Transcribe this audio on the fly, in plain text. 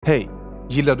Hej!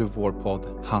 Gillar du vår podd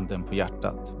Handen på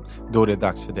hjärtat? Då är det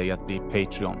dags för dig att bli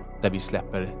Patreon, där vi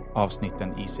släpper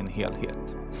avsnitten i sin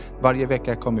helhet. Varje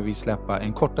vecka kommer vi släppa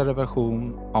en kortare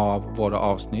version av våra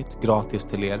avsnitt gratis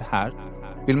till er här.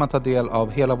 Vill man ta del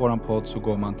av hela våran podd så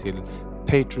går man till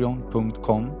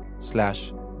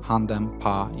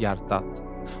patreon.com/handenpahjärtat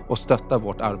och stöttar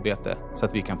vårt arbete så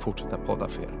att vi kan fortsätta podda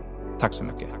för er. Tack så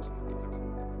mycket!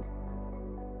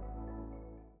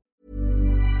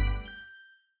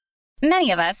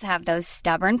 Many of us have those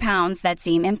stubborn pounds that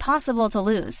seem impossible to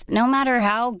lose, no matter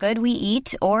how good we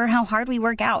eat or how hard we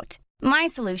work out. My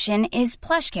solution is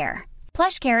PlushCare.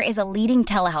 PlushCare is a leading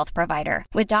telehealth provider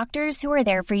with doctors who are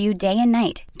there for you day and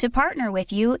night to partner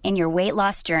with you in your weight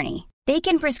loss journey. They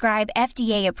can prescribe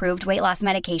FDA-approved weight loss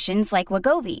medications like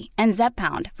Wegovy and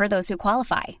Zepbound for those who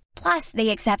qualify. Plus, they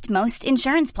accept most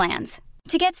insurance plans.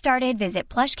 To get started,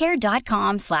 visit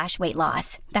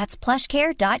plushcare.com/weightloss. That's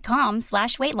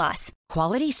plushcare.com/weightloss.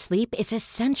 Quality sleep is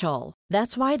essential.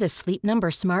 That's why the Sleep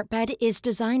Number Smart Bed is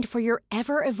designed for your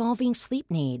ever-evolving sleep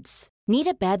needs. Need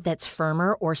a bed that's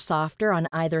firmer or softer on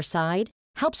either side?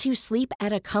 Helps you sleep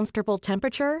at a comfortable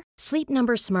temperature? Sleep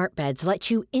Number Smart Beds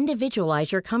let you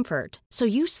individualize your comfort, so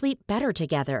you sleep better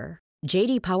together.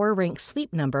 JD Power ranks Sleep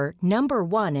Number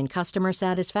 #1 in customer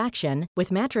satisfaction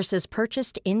with mattresses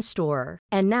purchased in-store.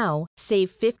 And now, save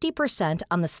 50%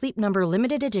 on the Sleep Number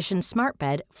Limited Edition Smart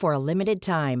Bed for a limited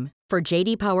time. For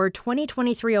JD Power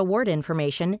 2023 award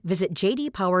information, visit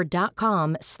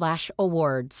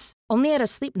jdpower.com/awards. Only at a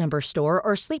Sleep Number store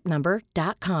or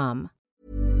sleepnumber.com.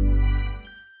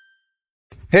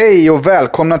 Hej och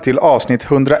välkomna till avsnitt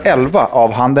 111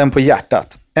 av Handen på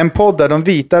hjärtat. En podd där de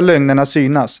vita lögnerna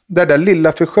synas. Där det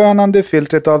lilla förskönande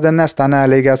filtret av den nästan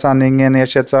ärliga sanningen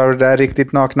ersätts av det där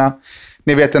riktigt nakna.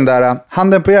 Ni vet den där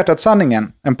Handen på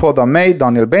hjärtat-sanningen. En podd av mig,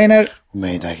 Daniel Beiner. Och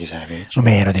mig, Dagi Savage. Och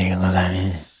mig, Rodrigo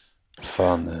Godani.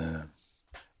 Fan,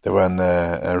 det var en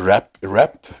rap.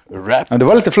 Ja, det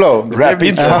var lite flow.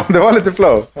 Rap-intro. Ja, det var lite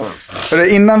flow.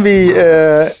 För innan vi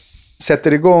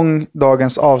sätter igång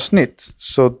dagens avsnitt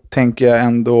så tänker jag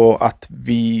ändå att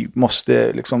vi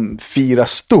måste liksom fira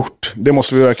stort. Det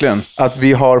måste vi verkligen. Att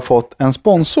vi har fått en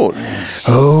sponsor.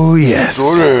 Oh yes.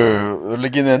 Tror du?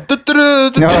 Lägg in en Det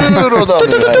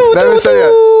vill säga.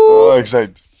 Ja,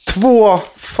 exakt. 2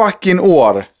 fucking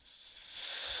år.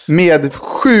 Med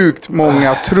sjukt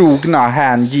många trogna,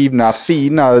 hängivna,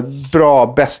 fina,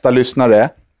 bra, bästa lyssnare.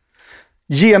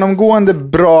 Genomgående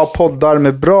bra poddar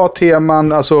med bra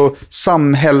teman, alltså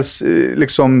samhälls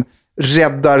liksom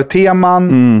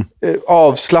räddarteman,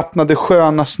 avslappnade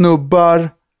sköna snubbar.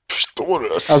 Förstår du?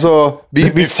 Alltså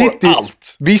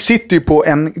vi sitter ju på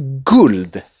en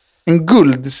guldstol.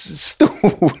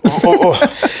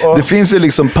 Det finns ju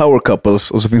liksom power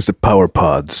couples och så finns det power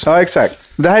pods. Ja, exakt.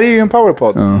 Det här är ju en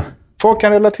powerpod. Ja. Folk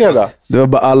kan relatera. Det var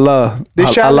bara alla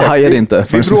hajar inte.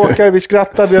 Vi bråkar, vi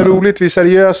skrattar, vi har roligt, vi är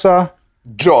seriösa.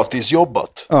 Gratis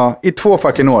jobbat. Ja, i 2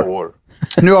 fucking år.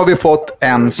 Nu har vi fått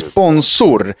en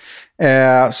sponsor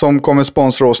som kommer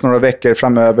sponsra oss några veckor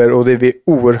framöver och det är vi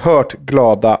oerhört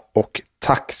glada och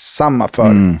tacksamma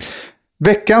för.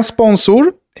 Veckans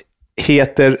sponsor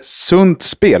heter Sunt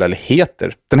Spel, eller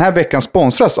heter. Den här veckan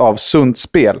sponsras av Sunt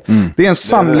Spel. Det är en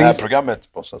samling. Det här programmet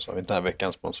sponsras av, inte den här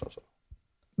veckan sponsras av.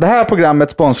 Det här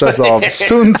programmet sponsras av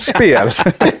Sunt Spel.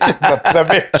 Den här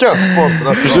veckan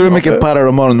sponsras. Förstår du hur mycket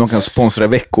paranormal de kan sponsra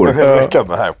veckor? Den här veckan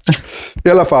här. I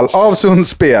alla fall, av Sunt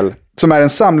Spel, som är en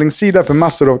samlingssida för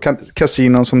massor av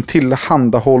kasinon som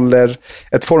tillhandahåller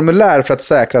ett formulär för att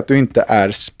säkra att du inte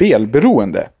är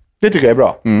spelberoende. Det tycker jag är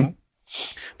bra.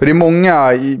 För det är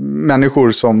många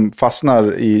människor som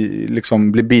fastnar i,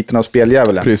 liksom blir biten av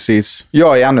speldjävulen. Precis.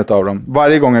 Jag är en av dem.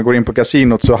 Varje gång jag går in på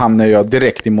kasinot så hamnar jag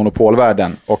direkt i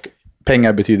monopolvärlden. Och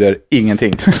pengar betyder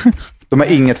ingenting. De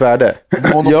har inget värde.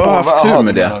 Jag har haft tur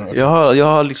med det. Jag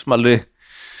har liksom aldrig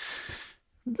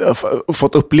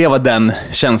fått uppleva den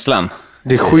känslan.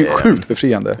 Det är sjukt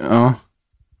befriande. Ja.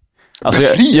 Alltså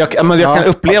jag kan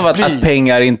uppleva att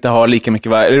pengar inte har lika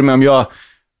mycket värde. Är det med om jag...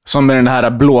 Som med den här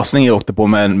blåsningen jag åkte på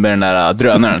med den här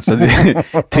drönaren. Så det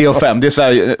är 3 och 5. Det är så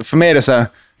här, för mig är det så här...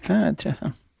 3 och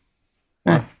 5.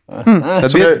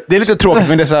 Det är lite tråkigt,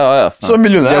 men det är så här... Så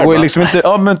miljonär. Jag går liksom inte...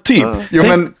 Ja, men typ. Jo,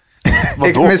 men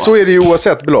så är det ju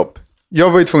oavsett belopp. Jag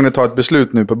var ju tvungen att ta ett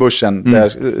beslut nu på börsen där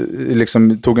jag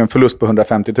liksom tog en förlust på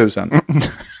 150 000.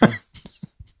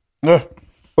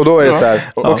 Och då är det så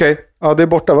här, okej, ja, det är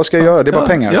borta, vad ska jag göra? Det är bara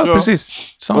pengar. Ja, precis.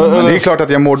 Det är klart att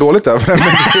jag mår dåligt över det.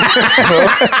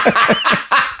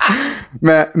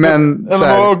 Men så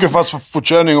här, man åker fast för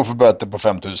fortkörning och får böter på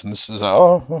 5 000. Så här,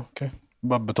 ja, okej.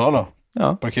 Bara betala.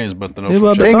 Ja.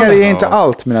 Parkeringsböterna. Pengar är inte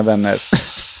allt, mina vänner.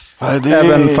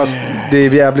 Även fast det är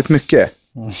jävligt mycket.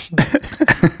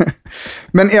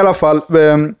 Men i alla fall,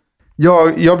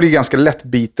 jag blir ganska lätt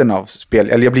biten av spel.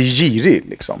 Eller jag blir girig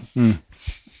liksom.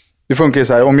 Det funkar ju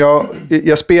så här, om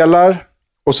jag spelar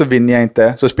och så vinner jag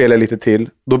inte, så spelar jag lite till.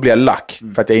 Då blir jag lack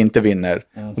för att jag inte vinner.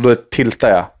 Och då tiltar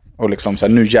jag. Och liksom så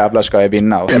här, nu jävlar ska jag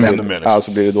vinna. Och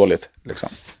så blir det dåligt. Liksom.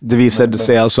 Det visade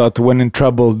sig alltså att when in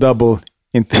trouble, double.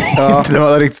 Inte, det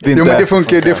var riktigt inte. Jo, men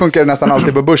det funkar nästan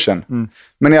alltid på börsen.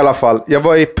 Men i alla fall, jag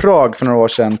var i Prag för några år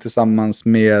sedan tillsammans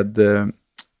med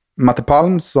Matte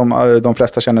Palm, som de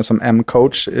flesta känner som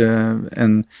M-coach.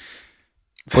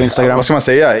 På Instagram. Vad ska man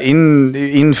säga?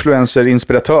 Influencer,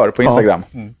 inspiratör på Instagram.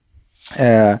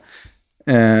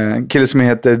 Kille som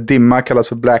heter Dimma, kallas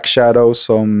för Black Shadow,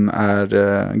 som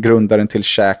är grundaren till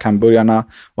Käk-hamburgarna,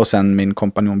 och sen min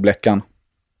kompanjon Bläckan.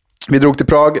 Vi drog till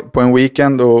Prag på en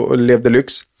weekend och levde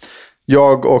lyx.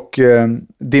 Jag och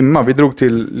Dimma, vi drog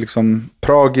till liksom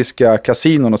pragiska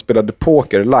kasinon och spelade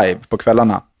poker live på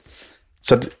kvällarna.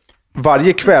 Så att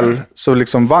varje kväll så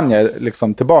liksom vann jag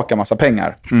liksom tillbaka massa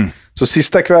pengar. Så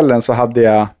sista kvällen så hade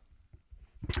jag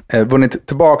vunnit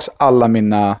tillbaks alla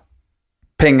mina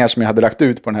pengar som jag hade lagt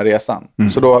ut på den här resan.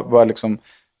 Så då var liksom,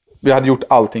 vi hade gjort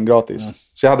allting gratis.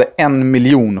 Så jag hade 1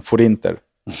 miljon forinter.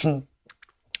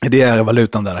 Det är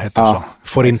valutan där, heter det så.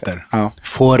 Forinter. Ja.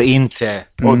 Får inte.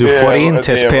 Och du får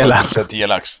inte spela. Det är 10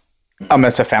 lax. Ja,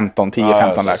 men så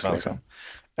 10-15 lax liksom.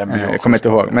 Jag kommer inte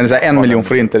ihåg. Men så 1 miljon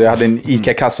forinter, jag hade en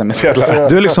ICA-kassa med sedlar.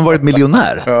 Du har liksom varit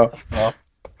miljonär. Ja.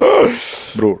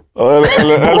 Bror.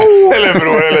 Eller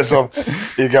bror, eller som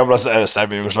i gamla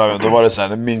Serbien-Jugoslavien, då var det så här,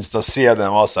 den minsta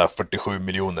sedeln var så här 47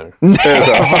 miljoner.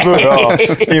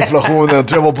 Inflationen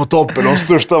tror jag var på toppen, de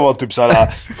största var typ så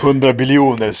här 100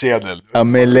 biljoner sedel.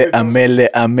 Amele.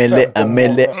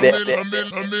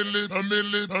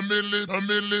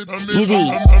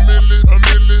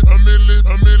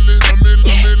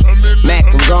 Mac,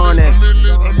 I'm gone.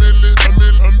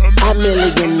 A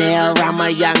millionaire, I'm a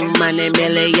young money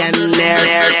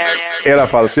millionaire. I alla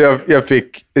fall, så jag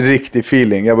fick riktig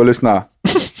feeling. Jag bara, lyssna,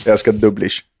 jag ska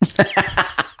dubblish.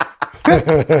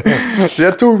 Så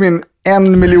jag tog min 1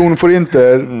 miljon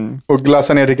forinter och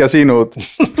glassade ner till kasinot.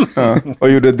 Och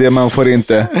gjorde det man får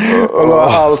inte. Och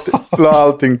la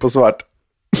allting på svart.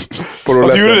 På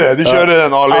Och du gjorde det? Du körde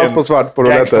en all-in. Allt på svart på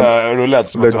rouletten. Gangsta roulette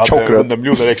som att du hade 100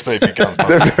 miljoner extra i fickan.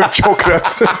 Det blev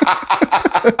tjockrött.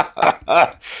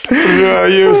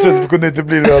 Ljuset kunde inte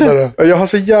bli rödare. Jag har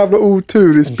så jävla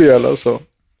otur i spel alltså.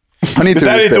 Har ni det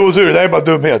där är inte otur, det där är bara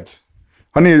dumhet.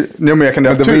 Har ni, men jag kan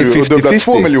ha tur och dubbla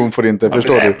 2 miljoner för inte,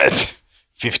 förstår du?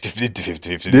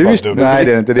 50-50, det är bara dumhet. Nej,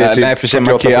 det är inte. Det är typ nej, för sig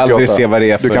man kan ju aldrig se vad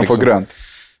det är för. Du kan liksom få grönt.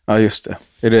 Ja, just det.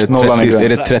 Är det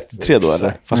 33 då, eller?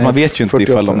 Fast nej, man vet ju inte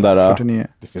 48, ifall de där... 49.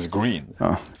 Det finns green.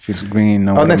 Ja, det finns green.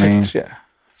 Ja, nej, 33.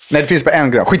 Nej, det finns bara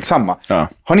en grön. Skitsamma. Ja.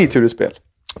 Har ni tur i spel?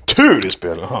 Tur i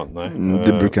spel? Aha, nej.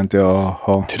 Det brukar inte jag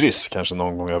ha. Triss kanske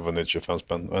någon gång jag har vunnit 25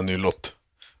 spänn. En ny lott.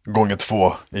 Gånger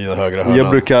 2 i den högra hörnan. Jag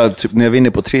brukar, typ, när jag vinner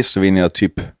på Triss så vinner jag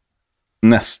typ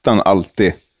nästan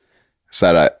alltid så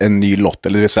här, en ny lott.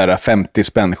 Eller det är så här 50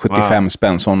 spänn, 75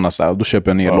 spänn sådana så här. Och då köper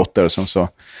jag nya lotter och sen så.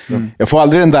 Jag får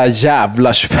aldrig den där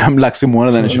jävla 25 lax i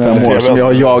månaden i 25 år som jag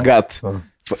har jagat.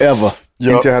 Forever.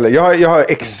 Ja. Inte jag heller. Jag har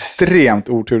extremt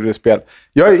otur i spel.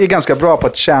 Jag är ganska bra på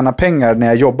att tjäna pengar när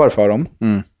jag jobbar för dem.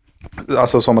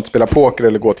 Alltså som att spela poker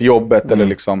eller gå till jobbet eller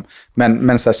liksom.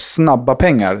 Men så här snabba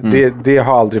pengar, det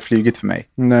har aldrig flygit för mig.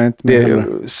 Nej, inte det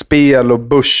spel och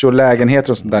börs och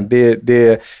lägenheter och sånt där.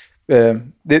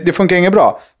 Det funkar inget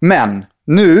bra. Men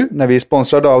nu när vi är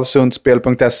sponsrade av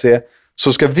sundspel.se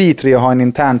så ska vi 3 ha en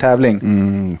intern tävling.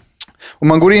 Om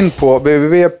man går in på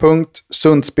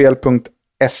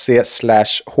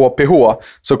www.sundspel.se/hph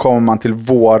så kommer man till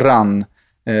våran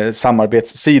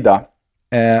samarbetssida.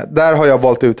 Där har jag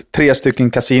valt ut 3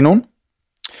 stycken kasinon.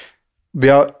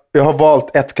 Jag har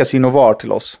valt ett kasino var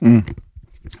till oss.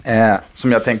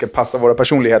 Som jag tänker passa våra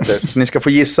personligheter. Så ni ska få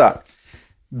gissa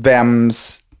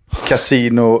vems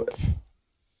kasino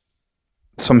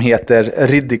som heter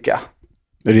Riddica.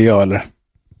 Är det jag eller?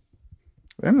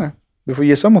 Jag vet inte. Du får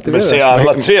gissa och motivera. Men säg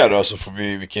alla 3 då så får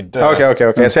vi kan inte...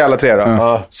 Okej. Jag säger alla 3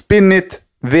 då. Spinit,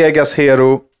 Vegas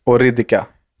Hero och Riddica.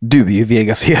 Du är ju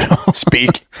Vegas Hero.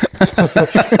 Speak.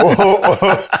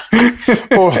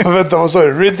 och vänta, vad sa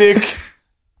du? Riddick?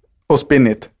 Och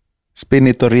Spinit.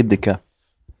 Spinit och Riddica.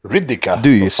 Riddica?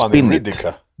 Du är ju Spinit.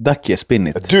 Ducky är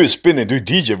Spinit. Du är Spinit, du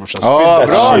är DJ brorsan. Ja,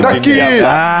 bra, Ducky!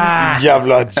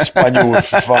 Jävla spanjor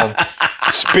för fan.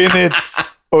 Spinit.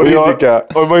 och Riddica.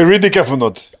 Och vad är Riddica för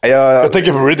något? Jag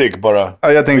tänker på Riddick bara.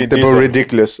 Ja, jag tänkte på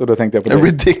Ridiculous och då tänkte jag på det.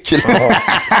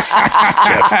 Ridiculous.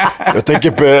 Jag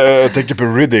tänker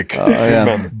på Riddick.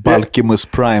 Balkimus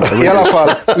Prime. I alla fall,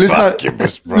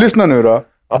 lyssna nu då.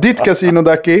 Ditt kasino,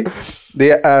 Daki,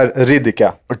 det är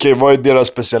Riddica. Okej, vad är deras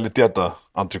specialitet då?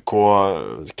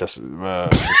 Entrecote,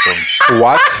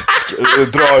 What?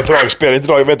 Dragspel, inte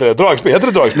drag, vet du det? Dragspel, heter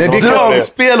det dragspel? Nej, det är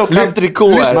dragspel och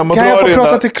entrecote. Kan jag få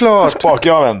prata till klart?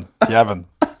 Spakjaven, jäveln.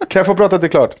 Kan jag få prata till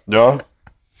klart? Ja.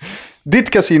 Ditt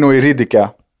kasino är Riddica.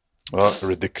 Ja,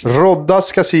 ridiculous.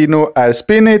 Roddas kasino är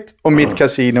Spinit och mitt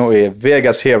kasino är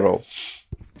Vegas Hero.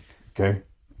 Okej.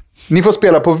 Ni får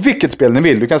spela på vilket spel ni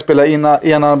vill. Du kan spela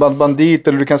enarmad bandit,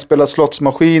 eller du kan spela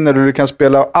slottsmaskin, eller du kan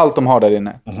spela allt de har där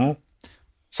inne.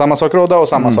 Samma sak rodda och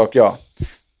samma sak jag.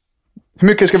 Hur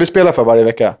mycket ska vi spela för varje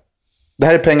vecka? Det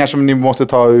här är pengar som ni måste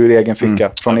ta ur egen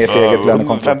ficka. Från ert eget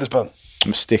lönekonto. 50 spänn.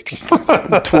 Stick.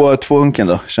 Två hunken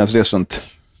då, känns det sånt.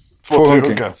 2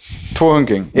 hunking. 2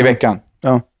 hunking i veckan.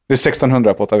 Ja. Det är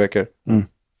 1600 på 8 veckor.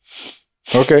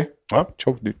 Okej. Ja.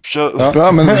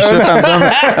 Ja, men vi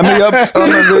kör 15.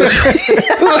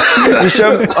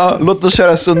 Låt oss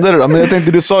köra sundare då. Men jag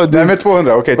tänkte du sa... Nej, men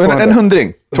 200. Okej, 200. En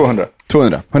hundring. 200.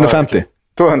 150.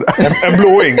 200. En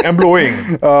blowing.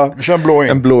 Vi kör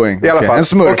en blowing. I alla fall. En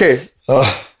smurf. Okej.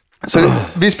 Så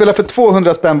vi spelar för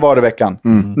 200 spänn var i veckan.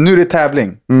 Nu är det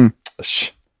tävling.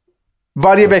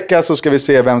 Varje vecka så ska vi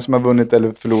se vem som har vunnit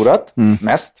eller förlorat.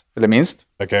 Mest eller minst.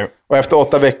 Okej. Och efter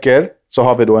 8 veckor så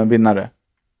har vi då en vinnare.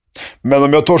 Men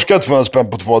om jag torskar 200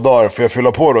 spänn på 2 dagar, får jag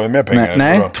fylla på då med mer pengar?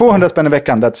 Nej, 200 spänn i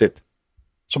veckan, that's it.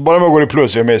 Så bara om jag går i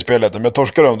plus, jag är med i spelet. Om jag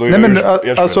torskar dem, då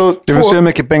är alltså, du vill se hur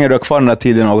mycket pengar du har kvar när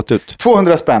tiden har gått ut.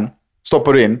 200 spänn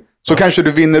stoppar du in. Så kanske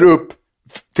du vinner upp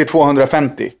till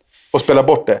 250 och spelar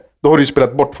bort det. Då har du ju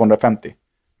spelat bort 250.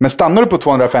 Men stannar du på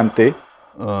 250...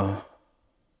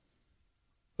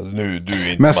 Nu, du är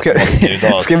inte men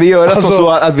ska vi göra så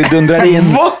att vi dundrar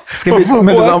in...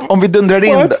 Om vi dundrar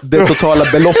in det totala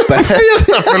beloppet.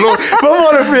 Förlåt, vad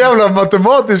var det för jävla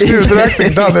matematisk uträkning?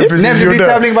 Nej, det blir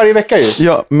tävling varje vecka ju.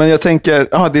 Ja, men jag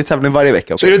tänker... det är tävling varje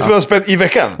vecka. Så är det 200 spänn i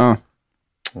veckan?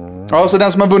 Ja, så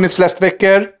den som har vunnit flest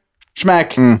veckor,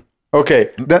 smack.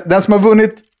 Okej. Den som har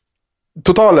vunnit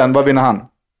totalen, vad vinner han?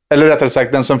 Eller rättare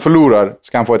sagt, den som förlorar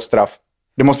ska han få ett straff.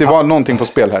 Det måste ju vara någonting på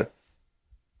spel här.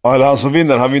 Ja, eller han som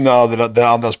vinner, han vinner det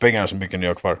andras pengar så mycket ni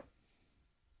har kvar.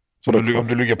 Så om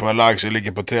du ligger på en lax, jag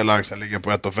ligger på 3 lax, jag ligger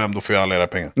på 1 och 5, då får jag alla era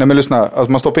pengar. Nej, men lyssna,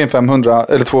 alltså man stoppar in 500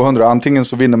 eller 200, antingen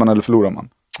så vinner man eller förlorar man.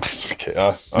 Okay,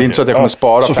 det är inte så att jag kommer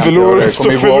spara så 50 år.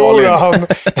 Så förlorar han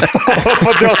för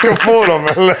att jag ska få dem,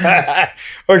 eller?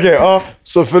 Okej,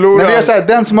 så förlorar han. Så här,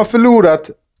 den som har förlorat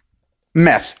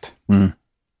mest.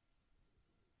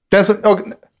 Den som...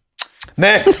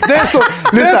 Nej,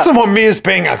 den som har minst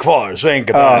pengar kvar, så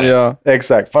enkelt är det. Ja,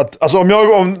 exakt. För att, alltså, om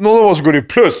någon av oss går i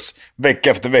plus vecka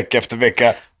efter vecka,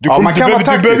 du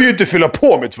behöver ju inte fylla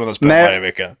på med 200 spänn varje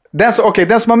vecka. Den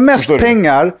som har mest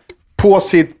pengar på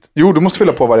sitt... Jo, du måste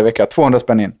fylla på varje vecka, 200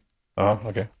 spänn in.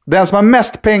 Okay. Den som har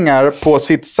mest pengar på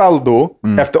sitt saldo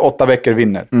efter 8 veckor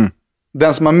vinner.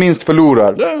 Den som har minst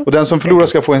förlorar. Och den som förlorar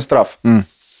ska få en straff.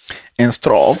 En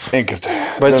straff? Enkelt.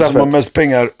 Vad är straffet? Den som har mest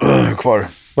pengar kvar.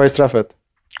 Vad är straffet?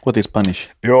 What is punish?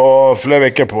 Vi har flera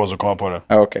veckor på oss att komma på det.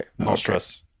 Okej. No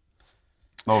stress.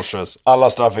 Alla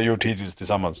straff är gjort hittills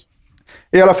tillsammans.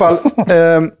 I alla fall,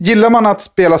 gillar man att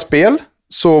spela spel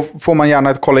så får man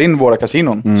gärna kolla in våra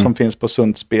kasinon som finns på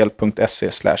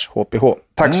sundspel.se/hph.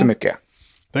 Tack så mycket.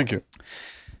 Thank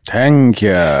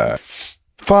you.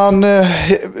 Fan,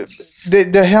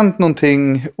 det har hänt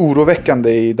någonting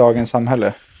oroväckande i dagens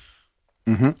samhälle.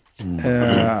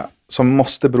 Som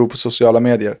måste bero på sociala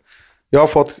medier. Jag har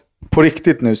fått på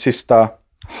riktigt nu sista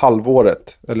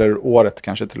halvåret, eller året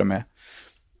kanske till och med.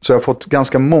 Så jag har fått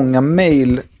ganska många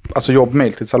mejl, alltså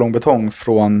jobbmejl till Salong Betong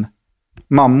från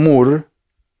mammor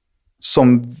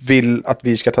som vill att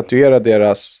vi ska tatuera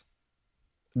deras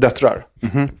döttrar.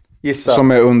 Gissa.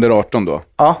 Som är under 18 då?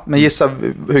 Ja, men gissa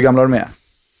hur gamla de är.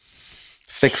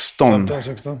 16.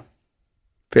 16.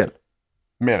 Fel.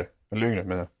 Mer, eller yngre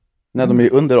menar jag. Nej, de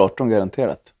är under 18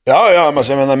 garanterat. Ja, men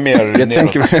jag menar mer. Jag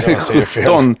tänker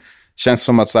 17 känns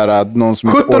som att så här, någon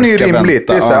som 17 är rimligt.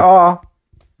 Det är så här,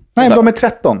 nej, de är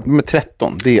 13. De är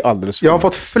 13, det är alldeles för. Jag har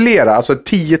fått flera, alltså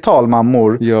 10-tal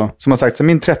mammor som har sagt att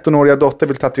min 13-åriga dotter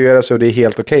vill tatuera sig och det är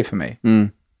helt okej för mig.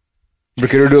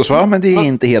 Brukar du då svara, men det är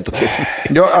inte helt okej för mig.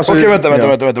 Okej, vänta.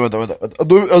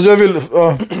 Alltså jag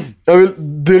vill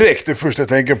direkt det första jag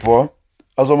tänker på.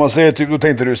 Alltså om man säger typ, då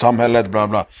tänkte du samhället, bla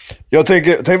bla. Vad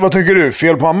tänker du?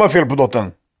 Fel på mamma, fel på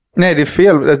dottern? Nej, det är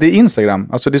fel. Det är Instagram.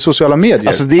 Alltså det är sociala medier.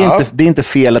 Alltså det är inte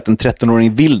fel att en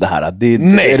 13-åring vill det här. Det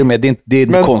är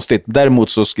inte konstigt. Däremot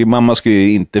så ska mamma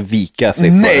ju inte vika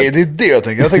sig. Nej, det är det jag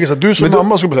tänker. Jag tänker så att du som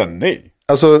mamma skulle säga nej.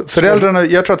 Alltså föräldrarna,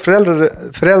 jag tror att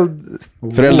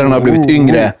föräldrarna har blivit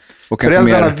yngre. Och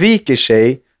föräldrarna viker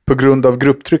sig på grund av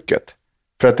grupptrycket.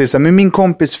 För att det är så här, men min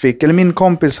kompis fick, eller min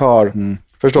kompis har.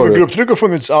 Förstår du? Grupptryck har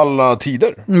funnits alla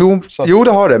tider. Jo,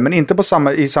 det har det. Men inte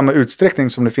i samma utsträckning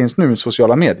som det finns nu med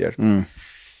sociala medier.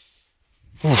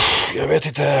 Jag vet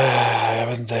inte.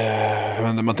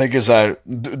 Man tänker så här.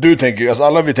 Du tänker, alltså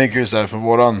alla vi tänker ju så här för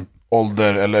våran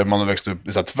ålder, eller man har växt upp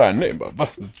i så här tvärnej. Va?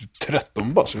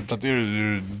 13 bara, så är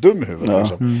du dum i huvudet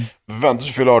liksom. Vänta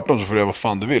så fyller 18 så får du göra vad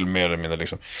fan du vill, mer eller mindre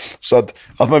liksom. Så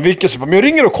att man viker sig på, men jag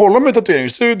ringer och kollar med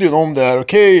tatueringsstudion om det är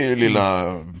okej,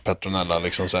 lilla Petronella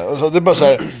liksom så här. Alltså, det är bara så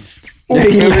här. Jag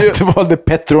gillar att du valde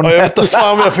Petronella. Jag vet inte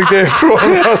fan vad jag fick det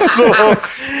ifrån. Alltså.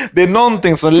 Det är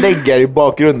någonting som lägger i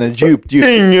bakgrunden djupt.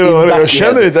 Ingen aning. Jag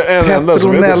känner inte en enda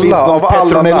som heter Petronella av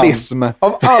alla namn.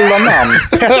 Av alla namn.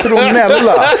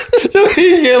 Petronella. Jag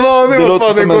har ingen aning. Det låter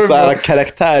som en så här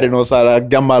karaktär i någon så här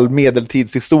gammal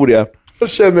medeltidshistoria. Jag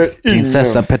känner ingen.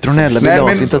 Prinsessan Petronella vill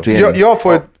ha sin tatuering. Jag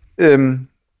får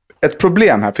ett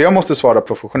problem här, för jag måste svara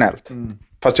professionellt.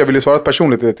 Fast jag vill ju svara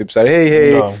personligt, typ så här,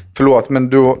 hej, förlåt, men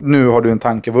nu har du en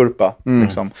tankevurpa.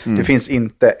 Liksom. Det finns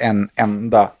inte en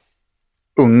enda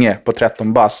unge på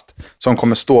 13 bast som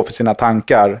kommer stå för sina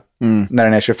tankar när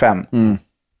den är 25.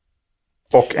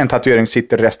 Och en tatuering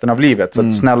sitter resten av livet.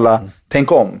 Så snälla,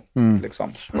 tänk om.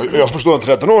 Liksom. Jag förstår en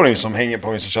 13-åring som hänger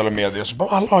på sociala medier. Så bara,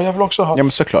 alla, jag vill också ha. Ja,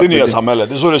 men såklart. Det är nya samhället.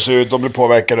 Det är så det ser ut. De blir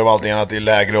påverkade av allting annat i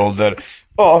lägre ålder.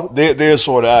 Ja, det är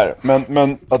så det är.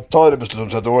 Men att ta det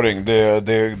beslutet som 30-åring,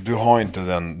 du har inte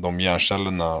de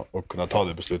hjärncellerna att kunna ta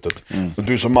det beslutet. Och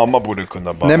du som mamma borde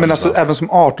kunna bara... Nej, men alltså även som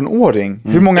 18-åring.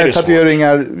 Hur många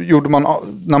tatueringar gjorde man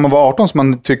när man var 18 som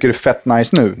man tycker är fett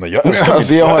nice nu? Men jag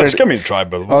älskar min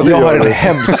tribal. Ja, jag har en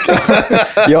hemsk...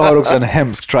 jag har också en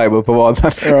hemsk tribal på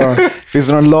vaden. Finns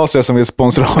det någon laser som vill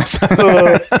sponsra oss?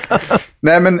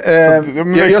 Nej, men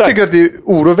jag tycker att det är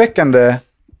oroväckande.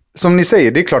 Som ni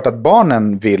säger, det är klart att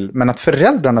barnen vill, men att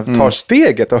föräldrarna tar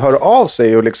steget och hör av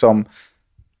sig och liksom...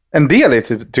 En del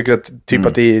tycker att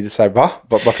att det är så här, va?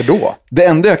 Varför då? Det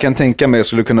enda jag kan tänka mig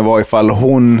skulle kunna vara ifall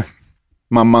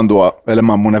mamman då, eller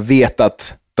mammorna vet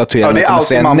att tatueringen kommer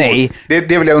säga mammor. nej.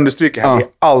 Det vill jag understryka här. Det är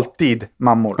alltid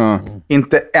mammor.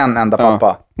 Inte en enda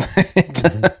pappa.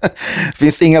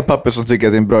 Finns inga papper som tycker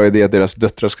att det är en bra idé att deras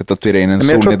döttrar ska tatuera in en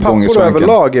solnedgång i svanken. Jag tror att pappor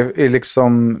överlag är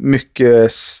liksom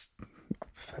mycket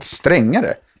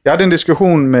strängare. Jag hade en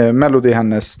diskussion med Melody,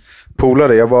 hennes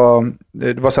polare. Det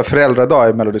var så här föräldradag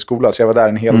i Melody skola, så jag var där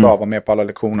en hel dag, var med på alla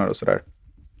lektioner och sådär.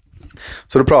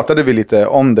 Så då pratade vi lite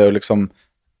om det och liksom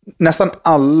nästan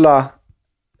alla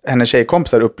hennes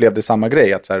tjejkompisar upplevde samma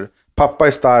grej, att så här, pappa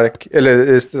är stark,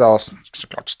 eller ja,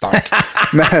 såklart stark,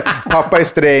 men pappa är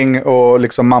sträng och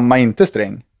liksom mamma är inte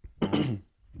sträng.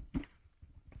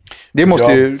 Det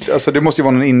måste ju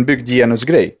vara en inbyggd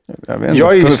genusgrej.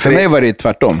 För mig var det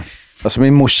tvärtom. Alltså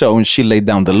min morsa, hon chillade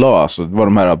down the law. Alltså, det var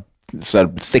de här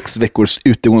 6 veckors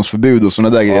utegångsförbud och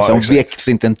sådana där grejer. Så hon veks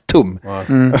inte en tum.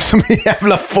 Som en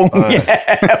jävla fånge.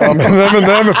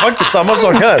 Nej, men faktiskt samma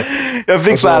sak här.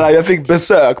 Jag fick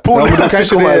besök. Då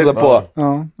kanske kom det på.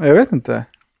 Ja, jag vet inte.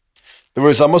 Det var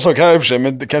ju samma sak här i och för sig,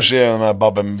 men det kanske är den här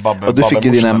babben. Och du fick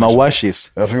ju dina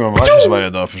mawashis. Jag fick mawashis varje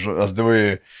dag. Alltså det var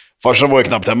ju... Farsan var ju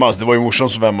knappt hemma, alltså det var ju morsan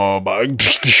som var hemma och bara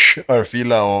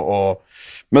örfila och...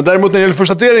 Men däremot när det gäller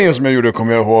första tatueringen som jag gjorde,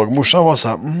 kommer jag ihåg, morsan var så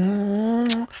här,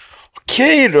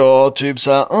 okej då, typ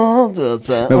så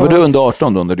här, Men var du under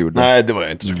 18 då när du gjorde det? Nej, det var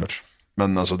jag inte såklart.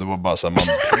 Men alltså det var bara så här,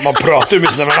 man pratar ju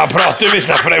med sina,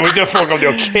 för det var inte jag frågade om det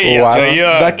är okej att jag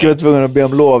gör det. Dacke var tvungen att be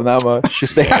om lov när han var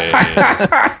 26.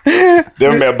 Det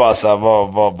var mer bara så här,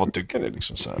 vad tycker ni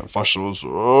liksom så här, farsan var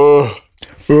så...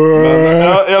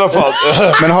 Men i alla fall.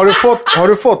 Men har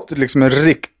du fått liksom en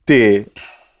riktig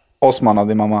Osman av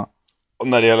din mamma?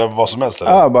 När det gäller vad som helst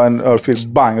eller? Ja, bara en örfil,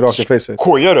 bang, rakt i facet.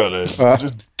 Kojar du eller? Ja.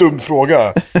 Dum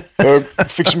fråga. Jag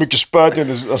fick så mycket spöt,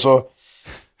 alltså...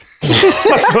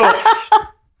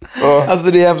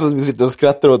 Alltså det är hemskt att vi sitter och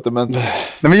skrattar åt det, men...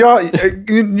 Nej,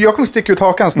 men jag kommer sticka ut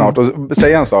hakan snart och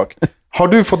säga en sak. Har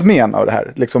du fått men av det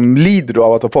här? Liksom, lider du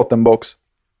av att ha fått en box?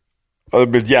 Har du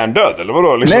blivit hjärndöd eller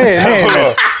vadå? Liksom?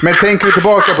 Nej. Men tänker du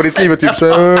tillbaka på ditt liv och typ så...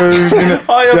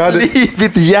 Har jag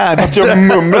blivit hjärndöd? Att jag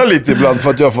mumlar lite ibland för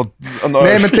att jag har fått...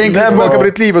 Nej, men tänker du tillbaka på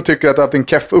ditt liv och tycker att du har haft en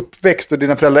keff uppväxt och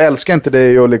dina föräldrar älskar inte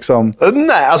dig och liksom...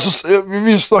 Nej, alltså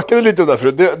vi snackade lite om det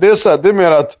för det är så här, det är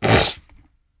mer att...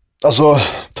 Alltså...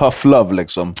 Tough love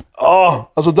liksom.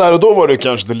 Ja, alltså där och då var det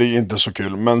kanske inte så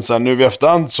kul. Men sen nu i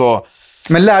efterhand så...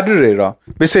 Men lärde du dig då?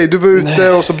 Vi säger, du var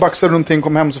ute och så baxade du någonting,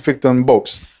 kom hem så fick du en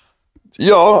box.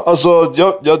 Ja, alltså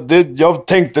jag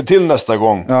tänkte till nästa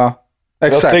gång. Ja.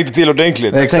 Exakt. Jag tänkte till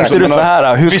ordentligt. Tänkte du så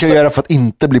här, hur ska jag göra för att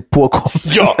inte bli påkommen?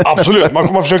 Ja, absolut.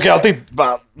 Man försöker alltid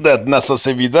nästan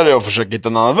sig vidare och försöka hitta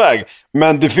en annan väg.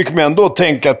 Men det fick mig ändå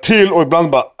tänka till och ibland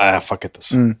bara, fuck it.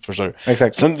 Förstår du?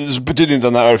 Exakt. Sen betyder inte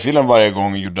den här örfilen varje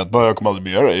gång gjorde att jag kommer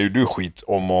aldrig göra det. Jag gjorde skit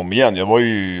om och om igen. Jag var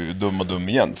ju dum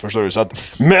igen, förstår du? Så att,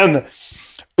 men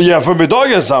jämför med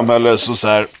dagens samhälle så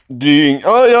här,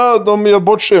 de gör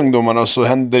bort sig ungdomarna så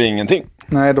händer ingenting.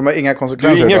 Nej, de har inga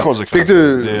konsekvenser. Fick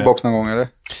du box någon gång eller?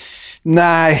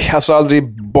 Nej, alltså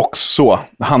aldrig box så.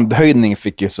 Handhöjning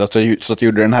fick ju så att jag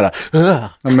gjorde den här. Ja,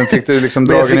 men fick du liksom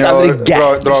dragen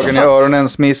i öronen,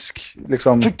 smisk?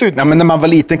 Liksom. Fick du? Nej, men när man var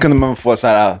liten kunde man få så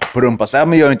här på rumpan. Så här,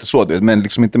 men gör inte så, men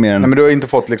liksom inte mer än... Nej, men du har inte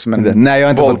fått liksom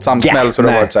en våldsam smäll så du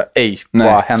har varit så här,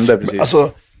 vad hände precis? Men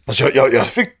alltså jag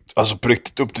fick på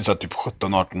riktigt upp till så här, typ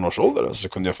 17-18 års ålder så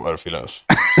kunde jag få örfilar.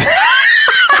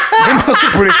 Alltså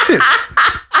på riktigt.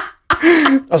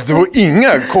 Alltså det var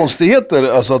inga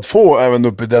konstigheter alltså, att få även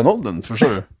upp i den åldern, förstår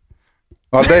du?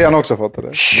 Ja, det har han också fått,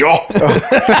 eller? Ja!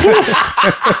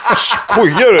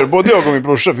 Skojar du? Både jag och min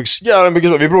brorsa fick så jävla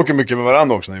mycket. Vi bråkade mycket med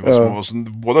varandra också när vi var små. Och så,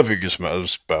 båda fick ju spö.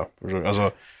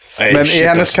 Alltså, men är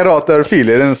hennes karateörfil,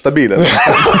 är den stabil?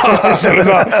 Alltså,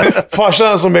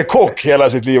 farsan som är kock hela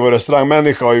sitt liv och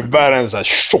restaurangmänniska har ju världens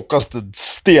tjockaste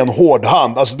stenhård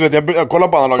hand. Alltså du vet, jag kollar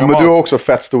på han lagar mat. Men du har också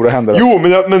fett stora händer. Jo,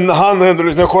 men han,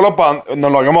 när jag kollar på han när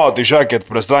han lagar mat i köket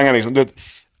på restaurangen liksom, du vet,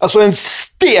 alltså en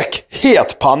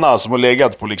stekhet panna som har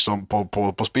legat på liksom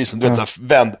på spisen, du vet, så här,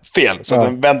 vänd fel så att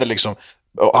den vänder liksom.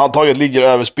 Handtaget ligger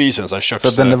över spisen så här, köks. Så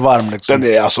att den är varm liksom.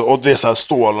 Den är alltså, och det är så här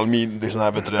stål och det är sån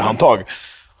här, vet du, handtag.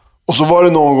 Och så var det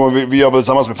någon gång vi jobbade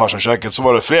tillsammans med farsan i köket, så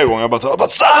var det flera gånger jag bara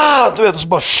du vet, och så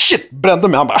bara shit brände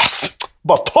mig. Han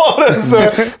bara ta den så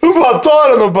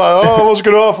och bara vad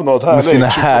ska du ha för något här? Med sina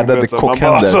härdade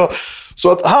kockhänder.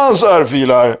 Så att hans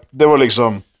örfilar, det var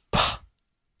liksom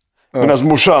medan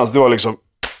morsans, det var liksom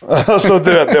alltså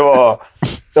du vet, det var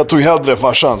jag tog hellre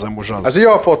farsans än morsans. Alltså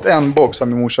jag har fått en box av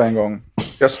min morsa en gång.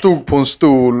 Jag stod på en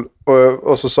stol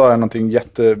och så sa jag någonting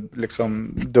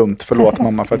liksom dumt, förlåt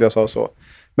mamma för att jag sa så.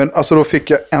 Men alltså då fick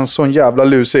jag en sån jävla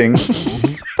lusing.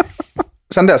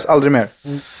 Sen dess, aldrig mer.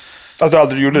 Att du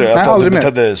aldrig gjorde det? Nej, aldrig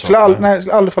mer. Skulle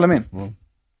aldrig falla min.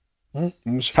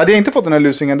 Hade jag inte fått den här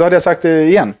lusingen, då hade jag sagt det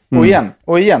igen. Och igen,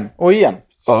 och igen, och igen.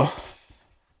 Ja.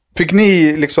 Fick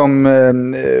ni liksom,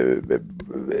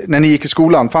 när ni gick i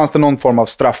skolan, fanns det någon form av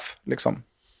straff liksom?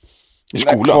 I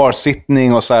skolan?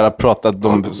 Kvarsittning och så här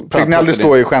fick ni aldrig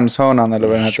stå i skämshörnan eller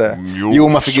vad det hette? Jo,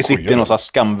 man fick ju sitta i någon så här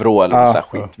skamvrå eller så här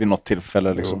skit vid något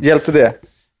tillfälle liksom. Hjälpte det?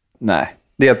 Nej.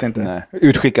 Det hjälpte inte? Nej.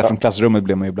 Utskickad från klassrummet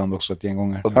blev man ju ibland också ett gäng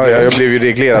gånger. Ja, jag blev ju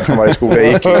reglerad från varje skola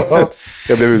jag gick i.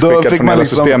 Jag blev utskickad från hela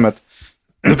systemet.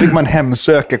 Då fick man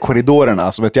hemsöka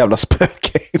korridorerna som ett jävla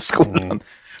spöke i skolan.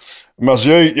 Men alltså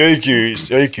jag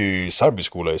gick ju i serbisk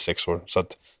skola i 6 år, så att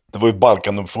det var ju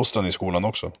Balkanuppfostran i skolan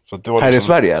också. Så att det var här liksom, i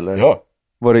Sverige eller? Ja.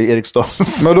 Var det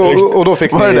Eriksdals? Men då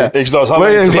fick var ni... det?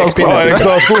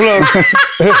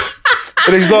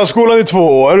 Eriksdalsskolan i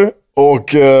 2 år.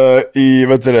 Och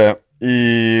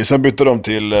sen bytte de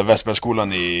till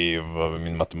Västbergsskolan i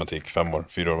min matematik 5 år,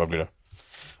 4 år, vad blir det?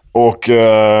 Och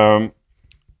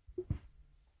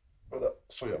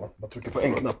så gör man trycker på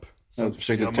en knapp. Jag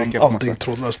försökte trycka på allting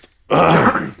trådlöst.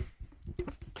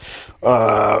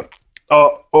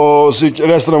 Ja, och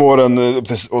resten av åren upp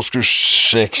till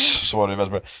årskurs 6 så var det i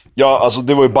Västberg. Ja, alltså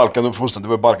det var ju Balkanuppfostran,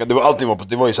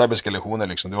 det var ju serbiska lektioner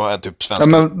liksom. Det var typ svenska. Ja,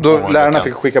 men då lärarna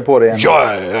fick skicka på det igen.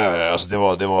 Ja, alltså det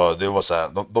var så här,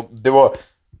 det var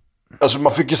alltså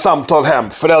man fick ju samtal hem.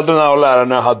 Föräldrarna och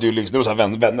lärarna hade ju liksom, det var så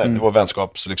här vänner, det var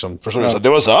vänskaps liksom, förstår du? Så det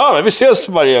var så här, men vi ses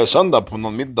varje söndag på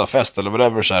någon middagfest eller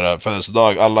whatever, så här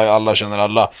födelsedag, alla känner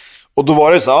alla. Och då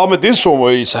var det så här, men din son var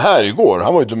ju så här igår,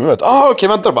 han var ju dum i huvudet. Okej,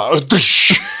 vänta bara.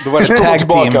 Då var det tag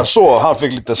tillbaka, så han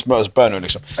fick lite smörspär nu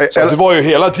liksom. Så det var ju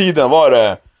hela tiden var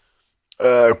det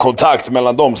kontakt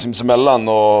mellan dem sinsemellan,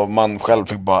 och man själv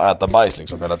fick bara äta bajs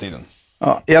liksom hela tiden.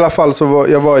 Ja, i alla fall så var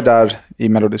jag där i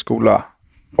melodiskola.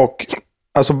 Och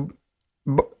alltså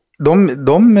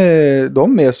de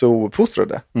är så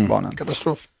uppfostrade, barnen.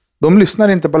 Katastrof. De lyssnar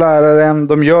inte på läraren,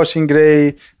 de gör sin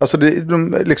grej. Alltså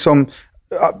de liksom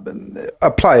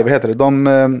apply, vad heter det?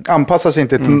 De anpassar sig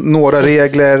inte till några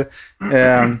regler.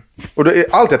 Och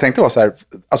allt jag tänkte var så här,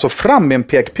 alltså fram med en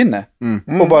pekpinne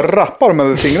och bara rappa dem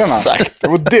över fingrarna. Exakt, det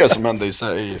var det som hände i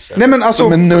Sverige. Nej, men alltså,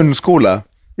 som en nunnskola.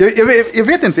 Jag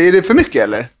vet inte, är det för mycket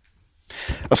eller?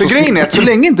 Alltså, för grejen är att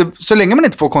så länge man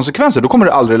inte får konsekvenser, då kommer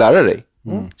du aldrig lära dig.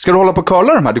 Ska du hålla på och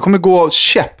curla de här, det kommer gå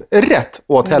käpprätt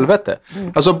åt helvete.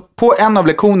 Alltså på en av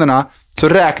lektionerna så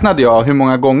räknade jag hur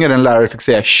många gånger en lärare fick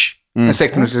säga shh. En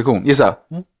 16-minuters lektion, gissa.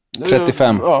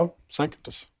 35. Ja,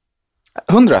 säkert.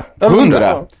 100.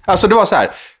 100. Alltså det var så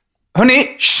här. Hörni,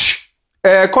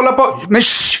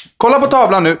 kolla på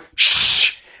tavlan nu.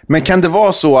 Shh. Men kan det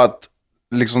vara så att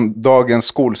liksom dagens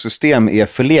skolsystem är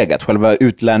förlegat, själva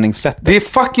utlärningssättet? Det är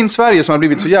fucking Sverige som har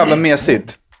blivit så jävla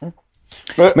mesigt.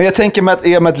 Men jag tänker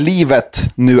med att livet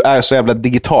nu är så jävla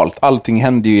digitalt. Allting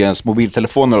händer ju i ens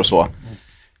mobiltelefoner och så.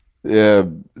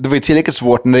 Det var ju tillräckligt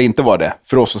svårt när det inte var det.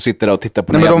 För oss att sitta där och titta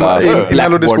på I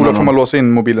melodiskolan får man låsa låsa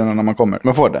in mobilerna när man kommer.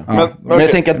 Man får det. Ja. Men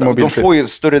jag tänker att de får ju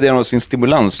större del av sin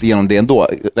stimulans genom det ändå.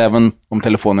 Även om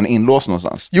telefonen är inlåst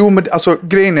någonstans. Jo, men alltså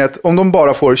grejen är att om de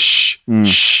bara får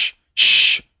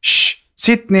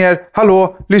sitt ner,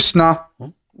 hallå, lyssna.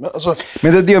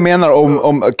 Men det är det jag menar,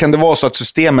 om kan det vara så att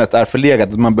systemet är förlegat,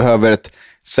 att man behöver ett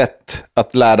sätt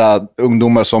att lära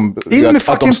ungdomar som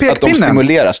att de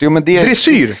stimuleras. Jo, men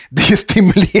dressyr. Det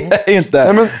stimulerar ju inte.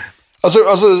 Nej, men,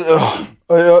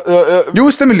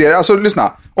 Jo, stimulerar. Alltså,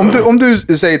 lyssna. Om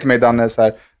du säger till mig, Danne, så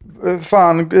här,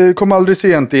 fan, kom aldrig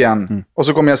sent igen. Och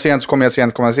så kommer jag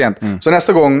sent. Så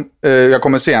nästa gång jag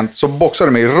kommer sent så boxar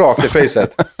du mig rakt i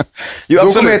facet. Jo,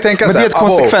 då kommer jag tänka men så här, det är ett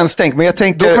konsekvenstänk. Men då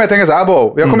kommer jag tänka så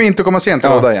här, jag kommer inte komma sent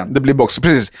till låda igen. Det blir box,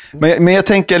 precis. Men jag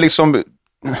tänker liksom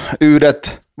ur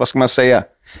ett, vad ska man säga?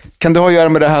 Kan det ha att göra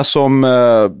med det här som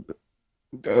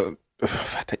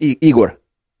Igor?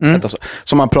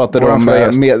 Som man pratade om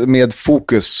med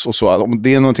fokus och så. Om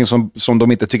det är någonting som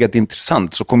de inte tycker att är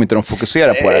intressant så kommer inte de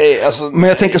fokusera på det. Alltså, men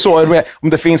jag tänker så, om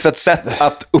det finns ett sätt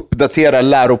att uppdatera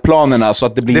läroplanerna så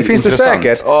att det blir intressant. Det finns det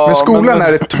säkert. Men skolan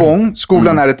är ett tvång.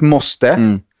 Skolan är ett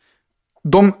måste.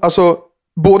 Alltså,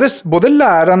 både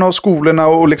lärarna och skolorna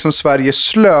och liksom Sverige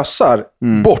slösar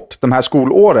bort de här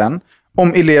skolåren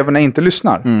om eleverna inte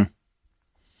lyssnar.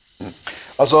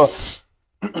 Alltså...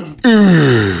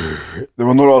 Det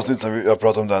var några avsnitt som jag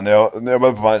pratade om det. När jag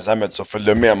var på Världshemmet så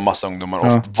följde jag med en massa ungdomar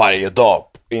ofta varje dag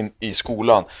in i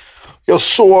skolan. Jag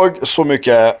såg så